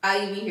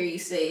 I even hear you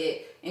say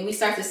it, and we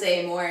start to say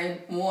it more and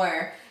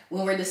more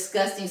when we're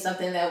discussing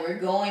something that we're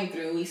going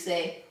through. We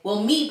say,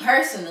 well, me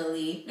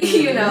personally,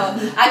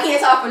 I can't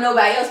talk for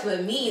nobody else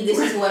but me. This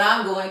is what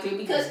I'm going through,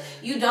 because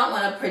you don't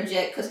want to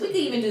project, because we could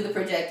even do the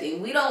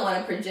projecting. We don't want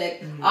to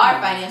project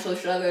our financial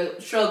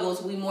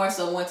struggles. We more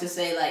so want to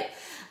say, like,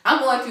 I'm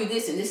going through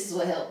this, and this is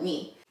what helped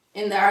me.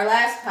 In our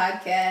last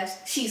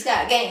podcast, She's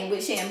Got Game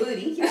with Shan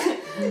Booty,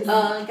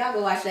 y'all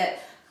go watch that.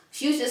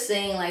 She was just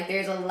saying, like,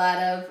 there's a lot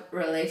of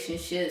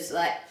relationships,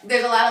 like,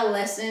 there's a lot of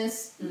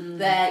lessons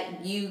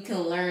that you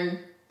can learn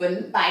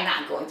but by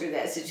not going through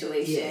that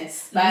situation.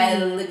 By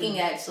looking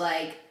at,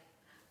 like,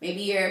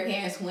 maybe your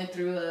parents went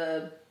through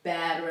a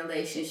bad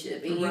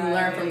relationship and you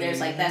learn from there. It's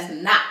like, that's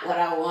not what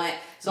I want,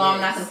 so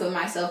I'm not going to put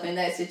myself in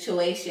that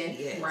situation.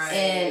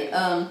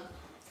 And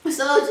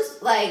so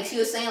just, like, she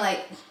was saying,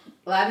 like,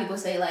 a lot of people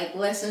say, like,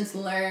 lessons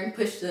learned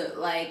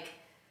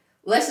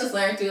lessons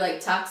learned through, like,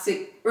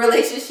 toxic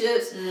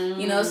relationships.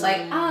 It's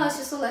like, oh, it's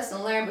just a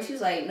lesson learned. But she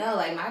was like, no,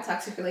 like, my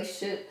toxic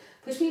relationship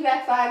pushed me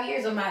back 5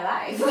 years of my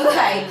life.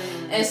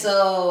 And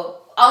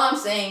so all I'm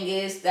saying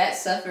is that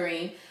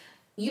suffering,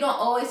 you don't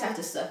always have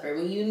to suffer.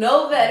 When you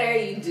know better,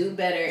 you do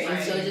better.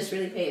 And so just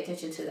really pay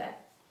attention to that.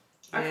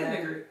 I couldn't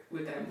agree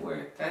with that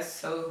more. That's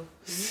so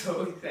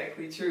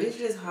exactly true. It's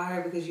just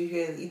hard because you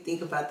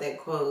think about that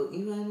quote,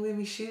 you want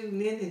women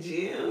shooting in the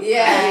gym?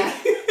 Yeah.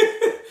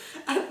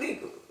 I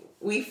think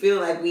we feel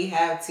like we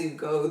have to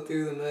go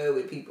through the mud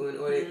with people in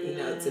order,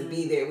 to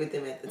be there with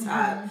them at the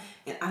top.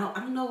 And I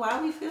don't know why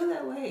we feel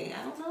that way.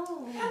 I don't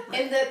know.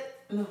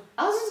 And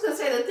I was just gonna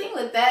say, the thing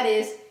with that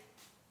is,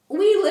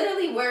 we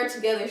literally were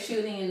together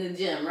shooting in the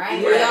gym,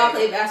 right? We all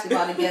played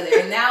basketball together,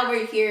 and now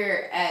we're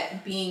here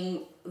at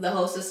being the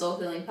host of Soul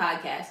Healing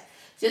Podcast.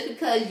 Just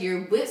because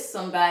you're with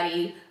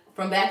somebody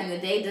from back in the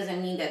day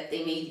doesn't mean that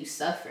they made you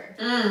suffer.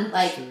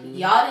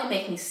 Y'all didn't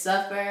make me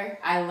suffer.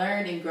 I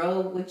learned and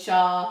grow with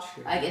y'all.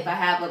 Like, if I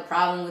have a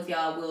problem with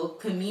y'all, we'll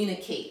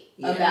communicate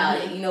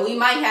about it. We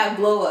might have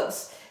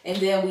blow-ups, and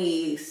then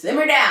we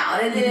simmer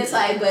down, and then it's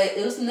like, but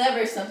it was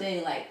never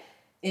something like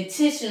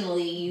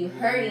intentionally you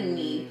hurting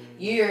me.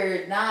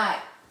 You're not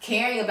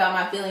caring about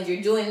my feelings.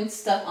 You're doing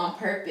stuff on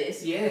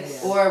purpose.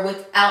 Or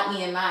without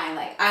me in mind.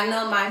 Like, I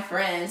know my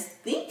friends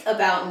think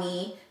about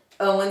me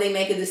when they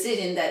make a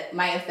decision that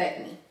might affect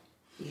me.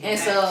 And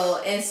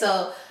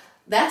so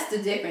that's the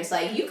difference.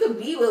 Like, you could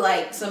be with,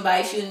 like,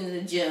 somebody shooting in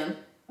the gym,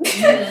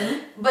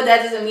 But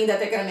that doesn't mean that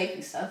they're gonna make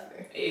you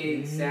suffer.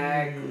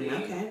 Exactly.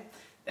 Okay.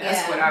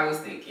 That's what I was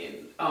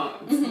thinking.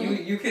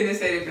 You couldn't have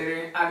said it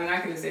better. I mean, I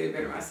couldn't have said it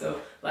better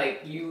myself.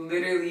 Like, you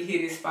literally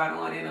hit it spot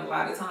on. And a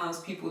lot of times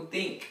people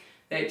think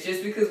that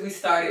just because we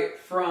started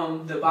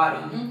from the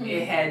bottom,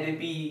 it had to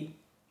be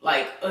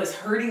like us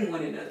hurting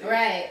one another.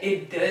 Right.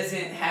 It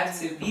doesn't have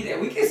to be that.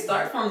 We can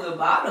start from the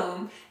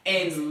bottom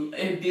and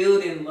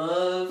build in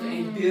love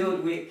and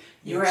build with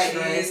your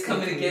ideas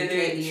coming together.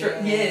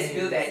 Yes,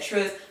 build that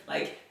trust.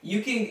 Like,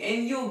 you can,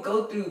 and you'll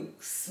go through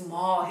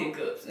small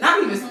hiccups.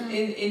 Not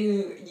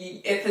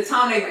even at the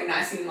time they might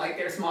not seem like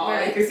they're small.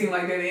 Right. They could seem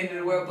like they're the end of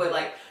the world. But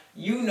like,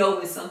 you know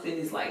when something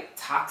is like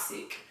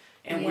toxic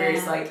and where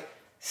it's like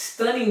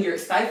stifling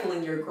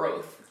your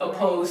growth,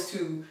 opposed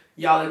to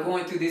y'all are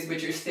going through this,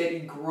 but you're steady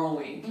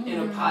growing in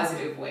a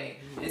positive way.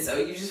 And so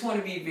you just want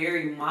to be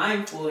very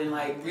mindful and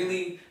like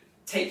really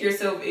take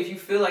yourself, if you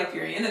feel like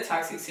you're in a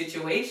toxic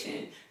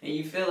situation and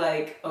you feel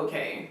like,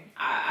 okay,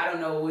 I don't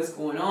know what's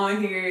going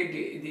on here.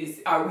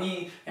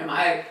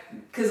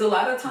 Because a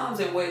lot of times,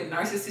 and what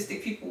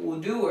narcissistic people will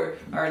do are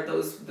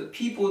the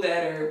people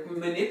that are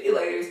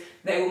manipulators,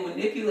 they will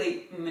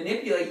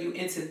manipulate you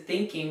into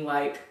thinking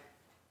like,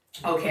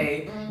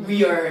 okay,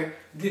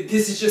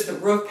 this is just a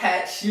rough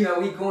patch,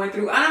 we going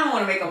through. I don't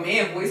want to make a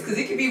man voice because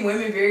it could be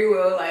women very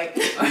well, like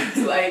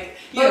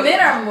but men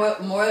are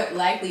more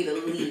likely to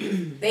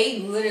leave. They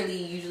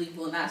literally usually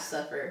will not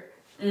suffer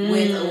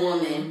with a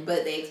woman,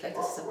 but they expect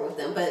us to suffer with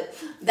them. But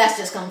that's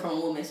just coming from a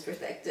woman's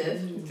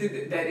perspective.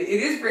 That it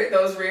is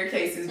those rare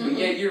cases, but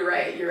yeah, you're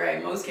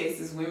right. Most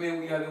cases, women,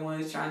 we are the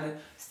ones trying to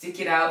stick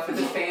it out for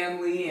the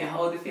family and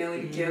hold the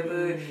family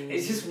together.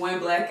 It's just one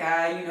black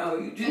guy,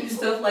 you do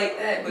stuff like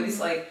that. But it's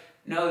like,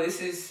 no,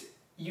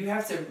 you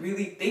have to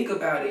really think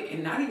about it,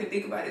 and not even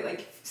think about it.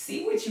 Like,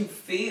 see what you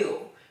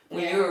feel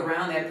when you're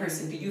around that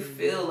person. Do you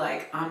feel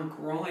like I'm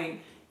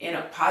growing in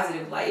a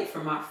positive light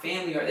for my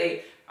family? Are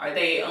they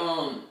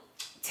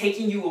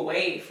taking you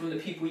away from the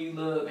people you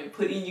love and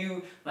putting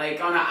you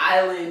like on an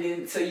island,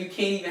 and so you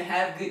can't even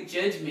have good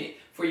judgment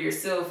for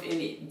yourself,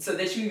 and so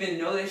that you even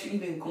know that you're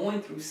even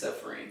going through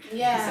suffering?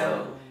 Yeah.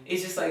 So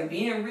it's just like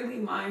being really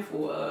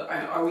mindful.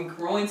 Are we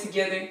growing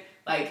together?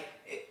 Like,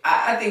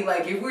 I think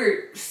like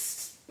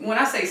when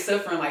I say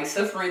suffering, like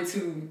suffering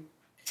to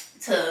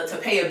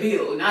pay a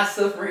bill, not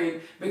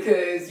suffering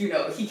because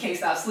he can't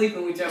stop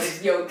sleeping with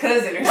your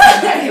cousin or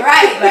something.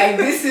 Right. Like,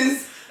 this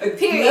is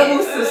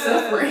levels to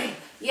suffering.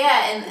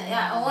 Yeah, and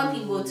I want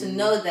people to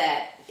know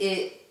that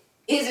it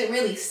isn't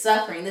really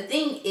suffering. The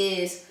thing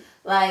is,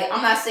 like,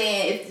 I'm not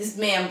saying if this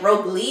man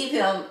broke, leave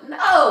him.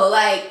 No,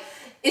 like,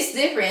 it's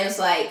different. It's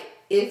like,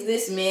 if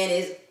this man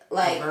is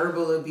like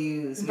verbal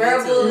abuse,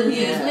 mental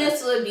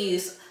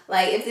abuse.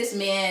 Like, if this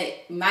man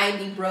might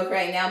be broke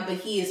right now, but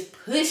he is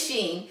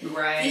pushing,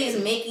 he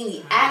is making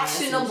the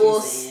actionable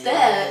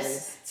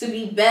steps to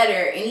be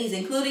better, and he's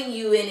including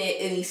you in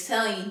it, and he's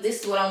telling you,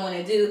 this is what I want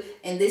to do,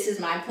 and this is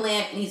my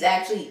plan, and he's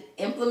actually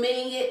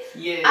implementing it.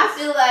 Yes. I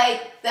feel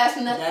like that's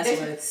nothing. That's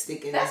what's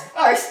sticking. That's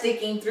our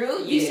sticking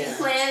through. You see the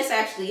plan, it's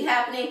actually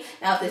happening.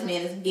 Now, if this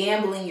man is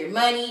gambling your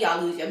money,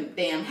 y'all lose your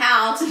damn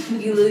house,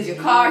 you lose your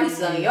car, he's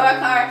selling your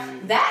car,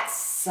 that's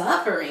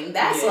suffering.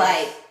 That's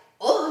like,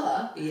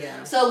 ugh.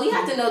 Yeah. So we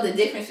have to know the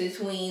difference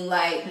between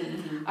like,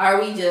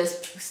 are we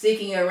just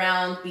sticking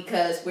around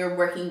because we're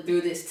working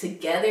through this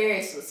together?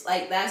 It's just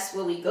like, that's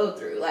what we go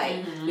through.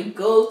 Like, we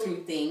go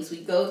through things.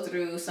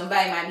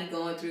 Somebody might be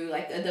going through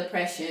like a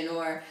depression,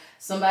 or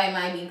somebody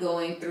might be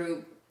going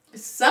through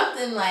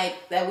something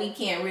like that we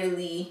can't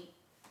really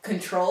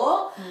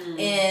control.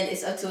 And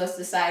it's up to us to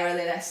decide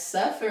whether that's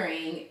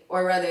suffering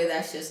or whether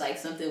that's just like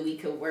something we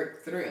could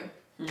work through.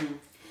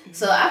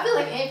 So I feel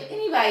like if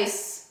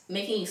anybody's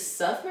making you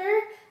suffer,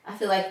 I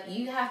feel like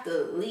you have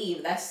to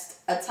leave. That's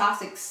a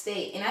toxic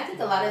state. And I think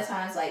a lot of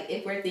times, like,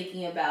 if we're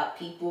thinking about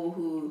people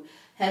who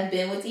have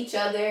been with each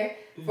other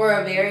for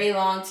a very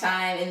long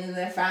time, and then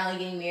they're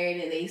finally getting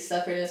married and they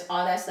suffered and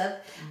all that stuff,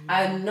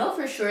 I know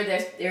for sure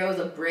there was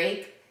a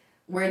break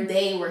where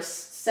they were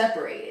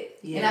separated.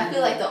 And I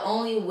feel like the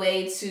only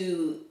way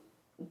to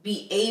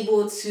be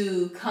able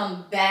to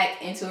come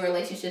back into a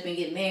relationship and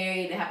get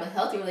married and have a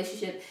healthy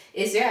relationship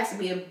is there has to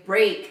be a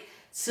break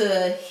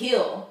to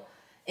heal.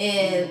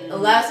 And a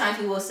lot of times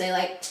people will say,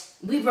 like,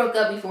 we broke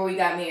up before we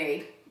got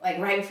married, like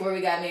right before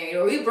we got married,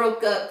 or we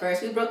broke up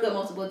first, we broke up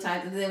multiple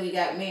times, and then we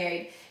got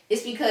married.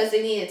 It's because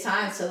they needed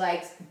time to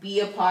like be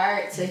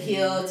apart, to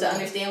heal, to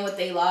understand what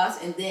they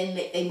lost, and then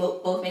they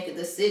both make a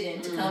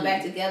decision to come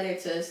back together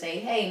to say,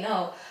 hey,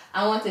 no,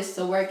 I want this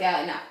to work out,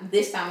 and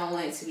this time I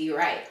want it to be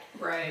right.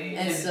 Right.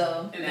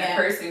 And that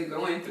person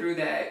going through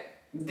that,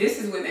 this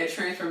is when that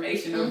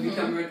transformation of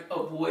becoming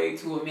a boy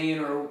to a man,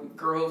 or a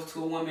girl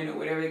to a woman, or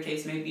whatever the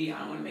case may be. I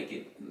don't want to make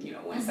it,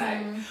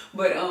 one-sided.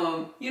 But,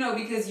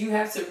 because you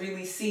have to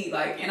really see,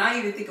 like, and I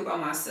even think about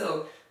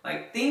myself,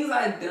 like, things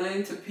I've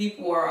done to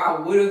people, or I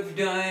would have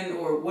done,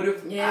 or would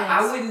have,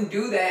 I wouldn't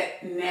do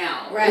that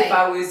now if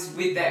I was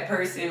with that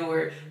person,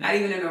 or not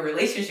even in a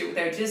relationship with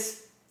her,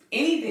 just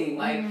anything,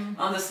 like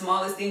on the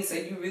smallest things. So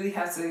you really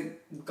have to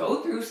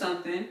go through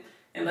something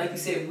and, like you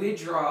said,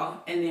 withdraw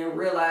and then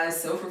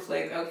realize,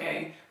 self-reflect,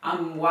 okay,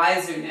 I'm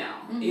wiser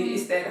now.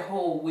 It's that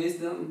whole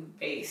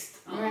wisdom-based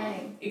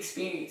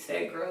experience,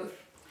 that growth.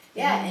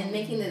 Yeah, and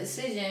making the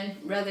decision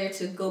whether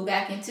to go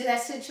back into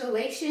that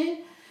situation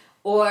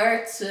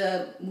or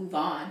to move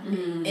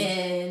on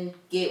and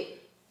get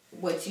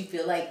what you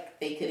feel like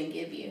they couldn't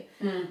give you.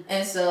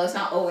 And so it's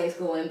not always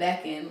going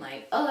back and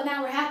like, oh,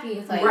 now we're happy.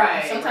 It's like,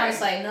 sometimes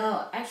it's like,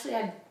 no, actually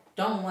I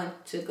don't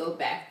want to go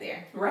back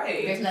there.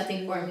 Right. There's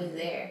nothing for me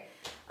there.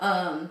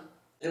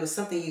 It was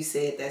something you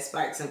said that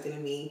sparked something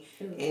in me,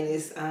 and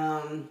it's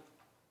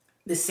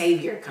the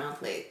savior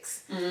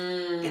complex.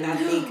 And I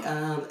think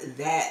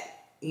that,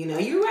 you know,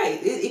 you're right.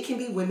 It can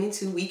be women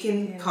too. We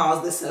can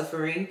cause the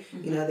suffering.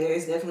 You know,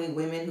 there's definitely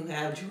women who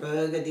have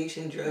drug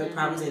addiction, drug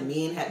problems, and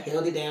men have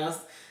held it down,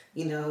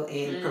 you know,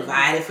 and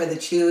provided for the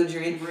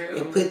children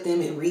and put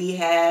them in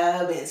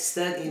rehab and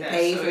stuck and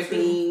paid for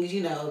things,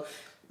 you know.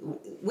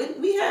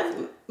 We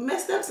have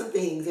messed up some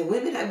things, and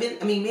men have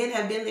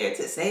been there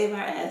to save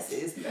our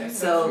asses.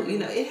 So, you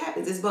know, it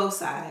happens. It's both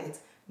sides.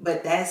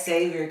 But that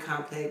savior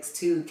complex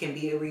too can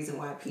be a reason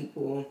why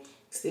people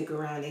stick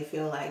around. They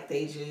feel like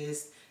they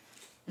just,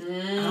 I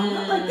don't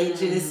know, like they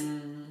just.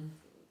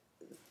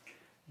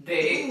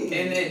 And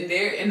then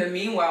they're in the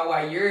meanwhile,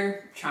 while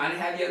you're trying to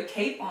have your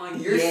cape on,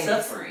 you're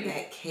suffering.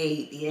 That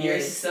cape, You're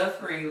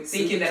suffering,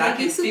 thinking that I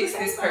can fix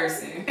this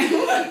person.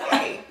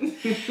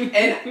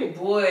 And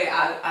boy,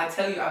 I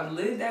tell you, I've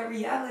lived that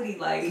reality.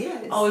 Like,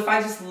 oh, if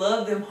I just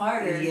love them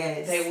harder,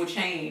 they will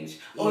change.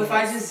 Or if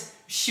I just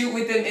shoot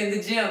with them in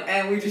the gym,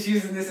 and we're just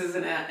using this as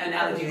an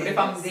analogy, but if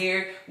I'm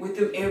there with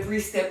them every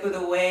step of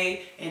the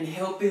way and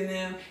helping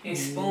them and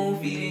spoon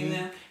feeding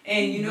them,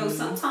 and you know,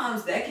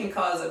 sometimes that can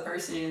cause a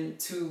person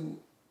to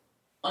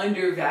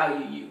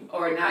undervalue you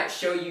or not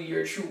show you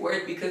your true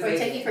worth because they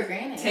take you for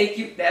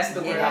granted. That's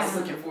the word I was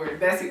looking for.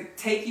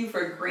 Take you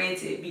for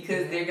granted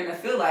because they're gonna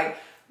feel like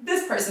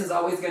this person's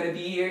always going to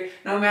be here.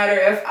 No matter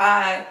if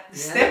I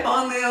step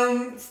on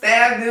them,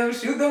 stab them,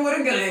 shoot them with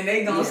a gun,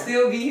 they going to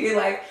still be here,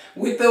 like,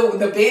 with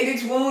the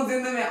bandage wounds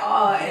in them and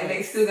all. And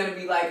they still going to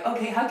be like,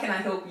 okay, how can I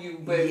help you?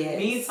 But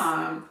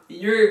meantime,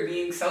 you're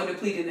being so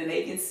depleted and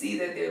they can see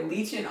that they're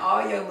leeching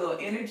all your little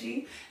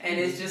energy. And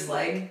it's just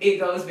like, it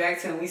goes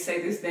back to, and we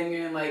say this thing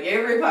in like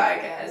every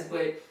podcast,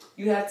 but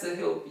you have to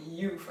help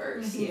you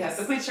first. You have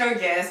to put your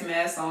gas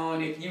mask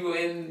on if you're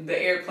in the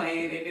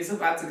airplane and it's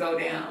about to go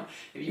down.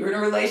 If you're in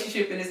a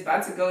relationship and it's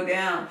about to go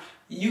down,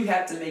 you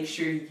have to make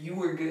sure you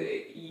were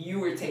good, you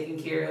were taken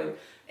care of.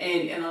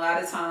 And a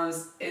lot of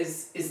times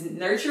is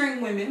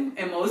nurturing women,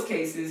 in most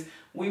cases,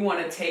 we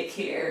want to take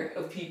care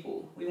of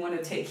people. We want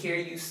to take care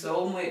of you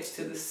so much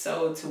to the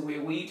soul to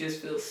where we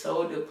just feel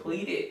so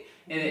depleted.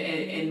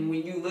 And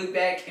when you look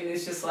back and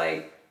it's just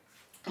like,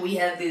 we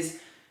have this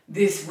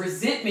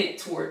resentment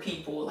toward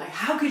people. Like,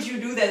 how could you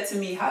do that to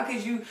me? How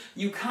could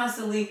you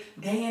constantly,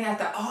 day in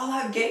after all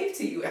I've gave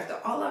to you, after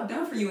all I've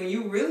done for you, and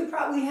you really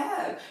probably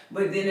have.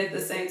 But then at the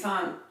same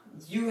time,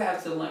 you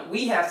have to learn,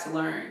 we have to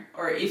learn,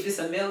 or if it's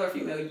a male or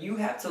female, you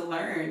have to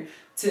learn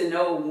to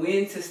know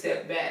when to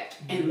step back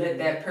and let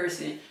that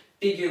person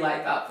figure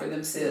life out for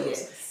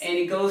themselves. And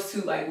it goes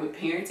to like with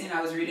parenting,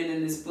 I was reading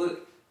in this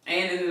book,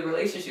 and in the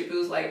relationship, it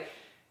was like,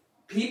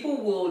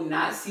 people will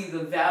not see the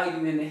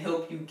value in the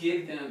help you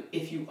give them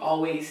if you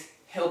always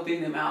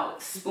helping them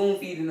out, spoon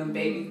feeding them,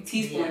 baby,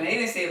 teaspoon. They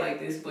didn't say it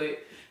like this, but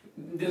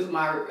this is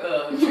my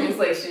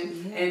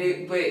translation.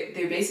 But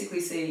they basically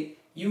say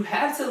you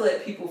have to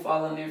let people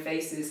fall on their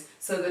faces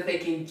so that they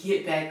can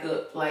get back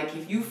up. Like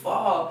if you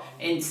fall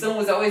and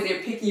someone's always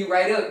there picking you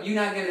right up, you're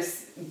not gonna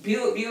be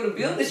able to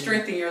build the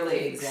strength in your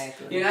legs.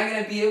 Exactly. You're not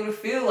gonna be able to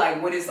feel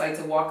like what it's like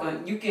to walk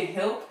on. You can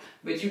help,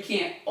 but you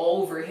can't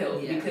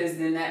over-help because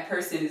then that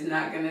person is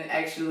not going to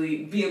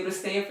actually be able to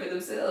stand for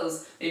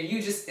themselves. If you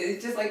it's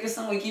just like if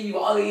someone give you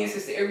all the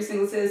answers to every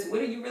single test, what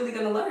are you really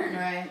going to learn?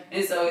 Right.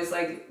 And so it's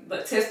like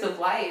the test of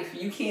life.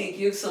 You can't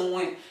give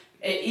someone,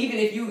 even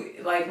if you,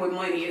 like with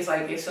money, it's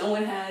like if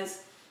someone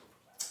has,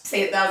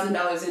 say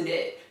 $1,000 in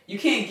debt, you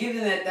can't give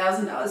them that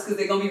 $1,000 because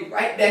they're going to be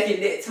right back in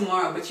debt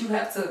tomorrow. But you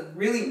have to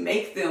really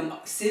make them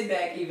sit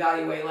back,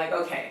 evaluate, like,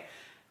 okay,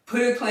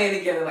 put a plan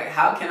together, like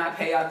how can I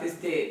pay off this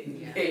debt?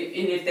 Yeah.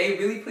 And if they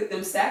really put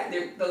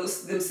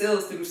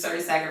themselves through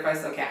certain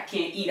sacrifices, okay, I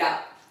can't eat out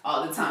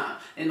all the time.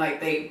 And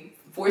like they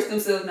force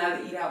themselves not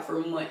to eat out for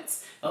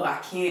months. Oh, I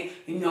can't,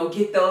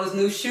 get those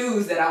new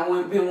shoes that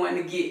I've been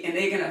wanting to get. And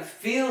they're going to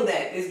feel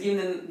that. It's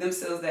giving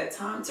themselves that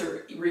time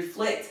to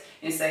reflect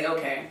and say,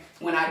 okay,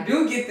 when I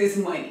do get this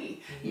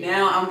money,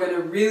 now I'm going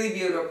to really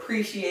be able to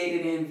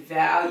appreciate it and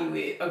value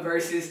it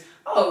versus,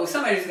 oh,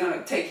 somebody's going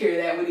to take care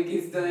of that when it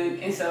gets done.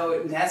 And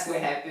so that's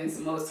what happens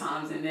most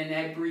times. And then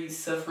that breeds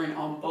suffering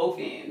on both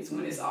ends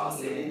when it's all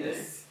said and done.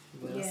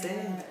 Well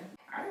said.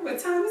 All right, what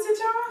time is it,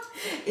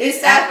 y'all?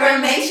 It's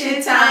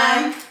affirmation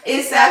time.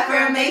 It's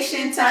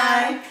affirmation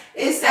time.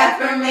 It's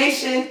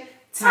affirmation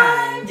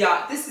time.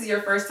 Y'all, this is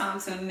your first time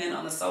tuning in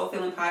on the Soul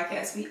Filling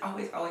Podcast. We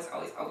always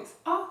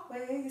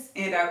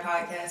end our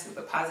podcast with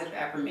a positive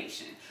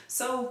affirmation.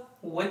 So,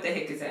 what the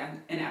heck is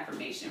an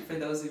affirmation? For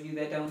those of you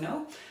that don't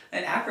know,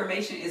 an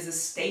affirmation is a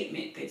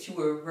statement that you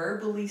are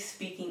verbally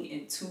speaking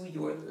into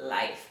your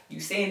life. You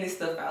saying this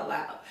stuff out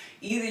loud.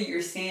 Either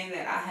you're saying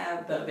that I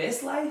have the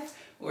best life,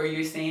 or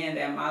you're saying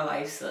that my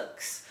life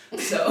sucks.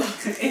 So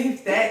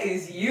if that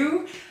is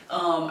you,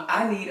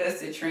 I need us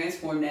to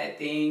transform that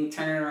thing,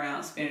 turn it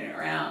around, spin it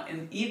around.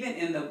 And even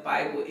in the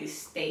Bible, it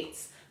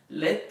states,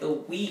 let the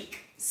weak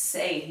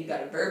say, you got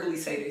to verbally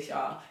say this,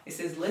 y'all. It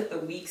says, let the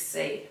weak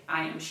say,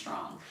 I am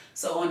strong.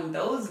 So on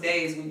those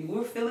days when you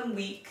were feeling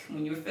weak,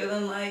 when you're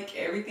feeling like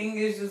everything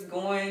is just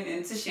going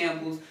into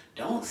shambles,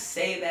 don't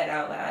say that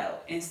out loud.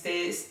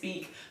 Instead,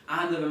 speak,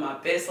 I'm living my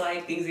best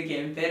life. Things are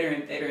getting better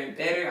and better and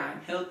better.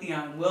 I'm healthy,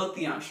 I'm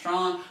wealthy, I'm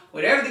strong.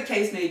 Whatever the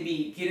case may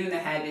be, get in the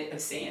habit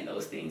of saying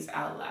those things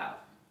out loud.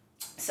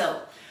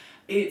 So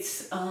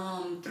it's 3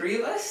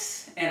 of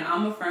us, and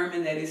I'm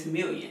affirming that it's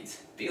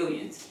millions,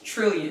 billions,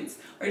 trillions,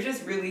 or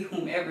just really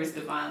whomever's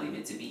divinely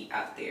meant to be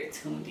out there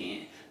tuned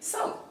in.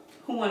 So,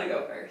 who want to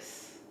go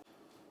first?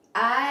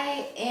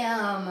 I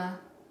am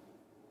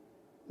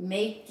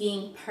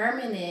making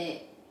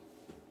permanent.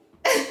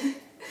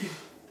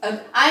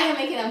 I am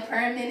making a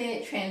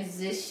permanent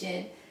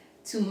transition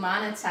to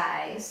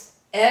monetize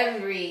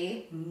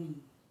every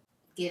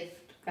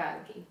gift God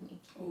gave me.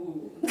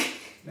 Ooh,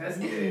 that's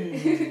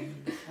good.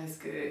 That's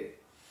good.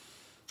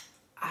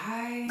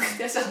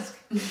 That sounds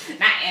good.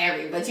 Not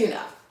every, but you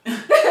know.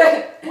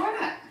 Why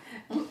not?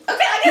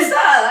 Okay, I guess so.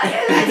 I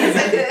guess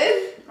I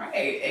could. Right.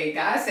 Hey,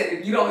 God said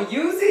if you don't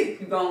use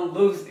it, you're going to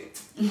lose it.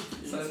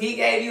 So if he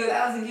gave you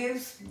 1,000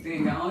 gifts,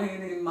 then go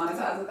ahead and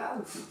monetize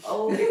 1,000.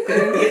 Oh,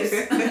 goodness.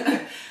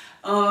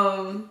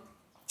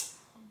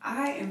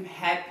 I am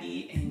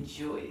happy and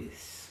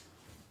joyous.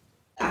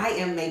 I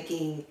am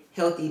making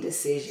healthy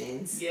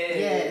decisions.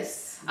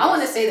 Yes. I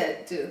want to say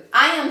that too.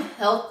 I am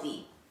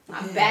healthy.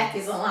 My back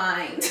is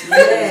aligned.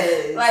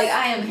 Yes. Like,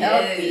 I am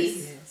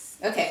healthy. Yes.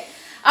 Okay.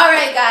 All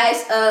right,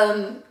 guys.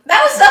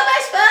 That was so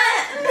much fun.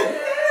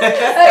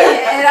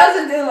 Okay, that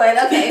was a good one.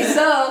 Okay,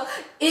 so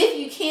if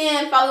you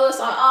can follow us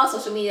on all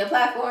social media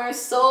platforms,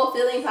 Soul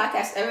Filling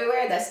Podcast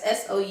everywhere. That's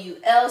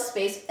SOUL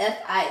space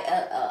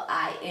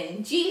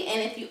FILLING.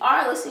 And if you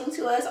are listening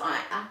to us on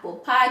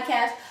Apple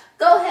Podcasts,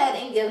 go ahead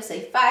and give us a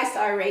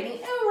 5-star rating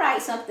and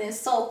write something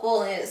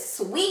soulful and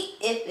sweet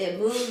if it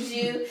moves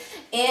you.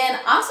 And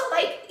also,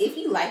 like, if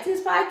you like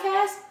this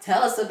podcast,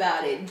 tell us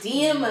about it.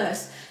 DM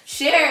us.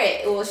 Share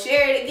it. We'll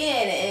share it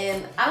again.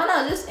 And I don't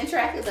know, just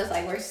interact with us.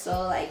 Like, we're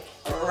so, like,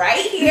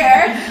 right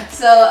here.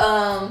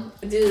 So,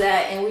 do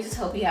that. And we just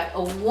hope you have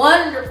a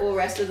wonderful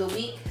rest of the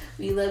week.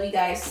 We love you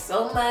guys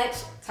so much.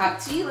 Talk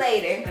to you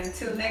later.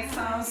 Until next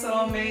time,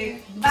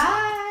 soulmate.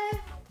 Bye.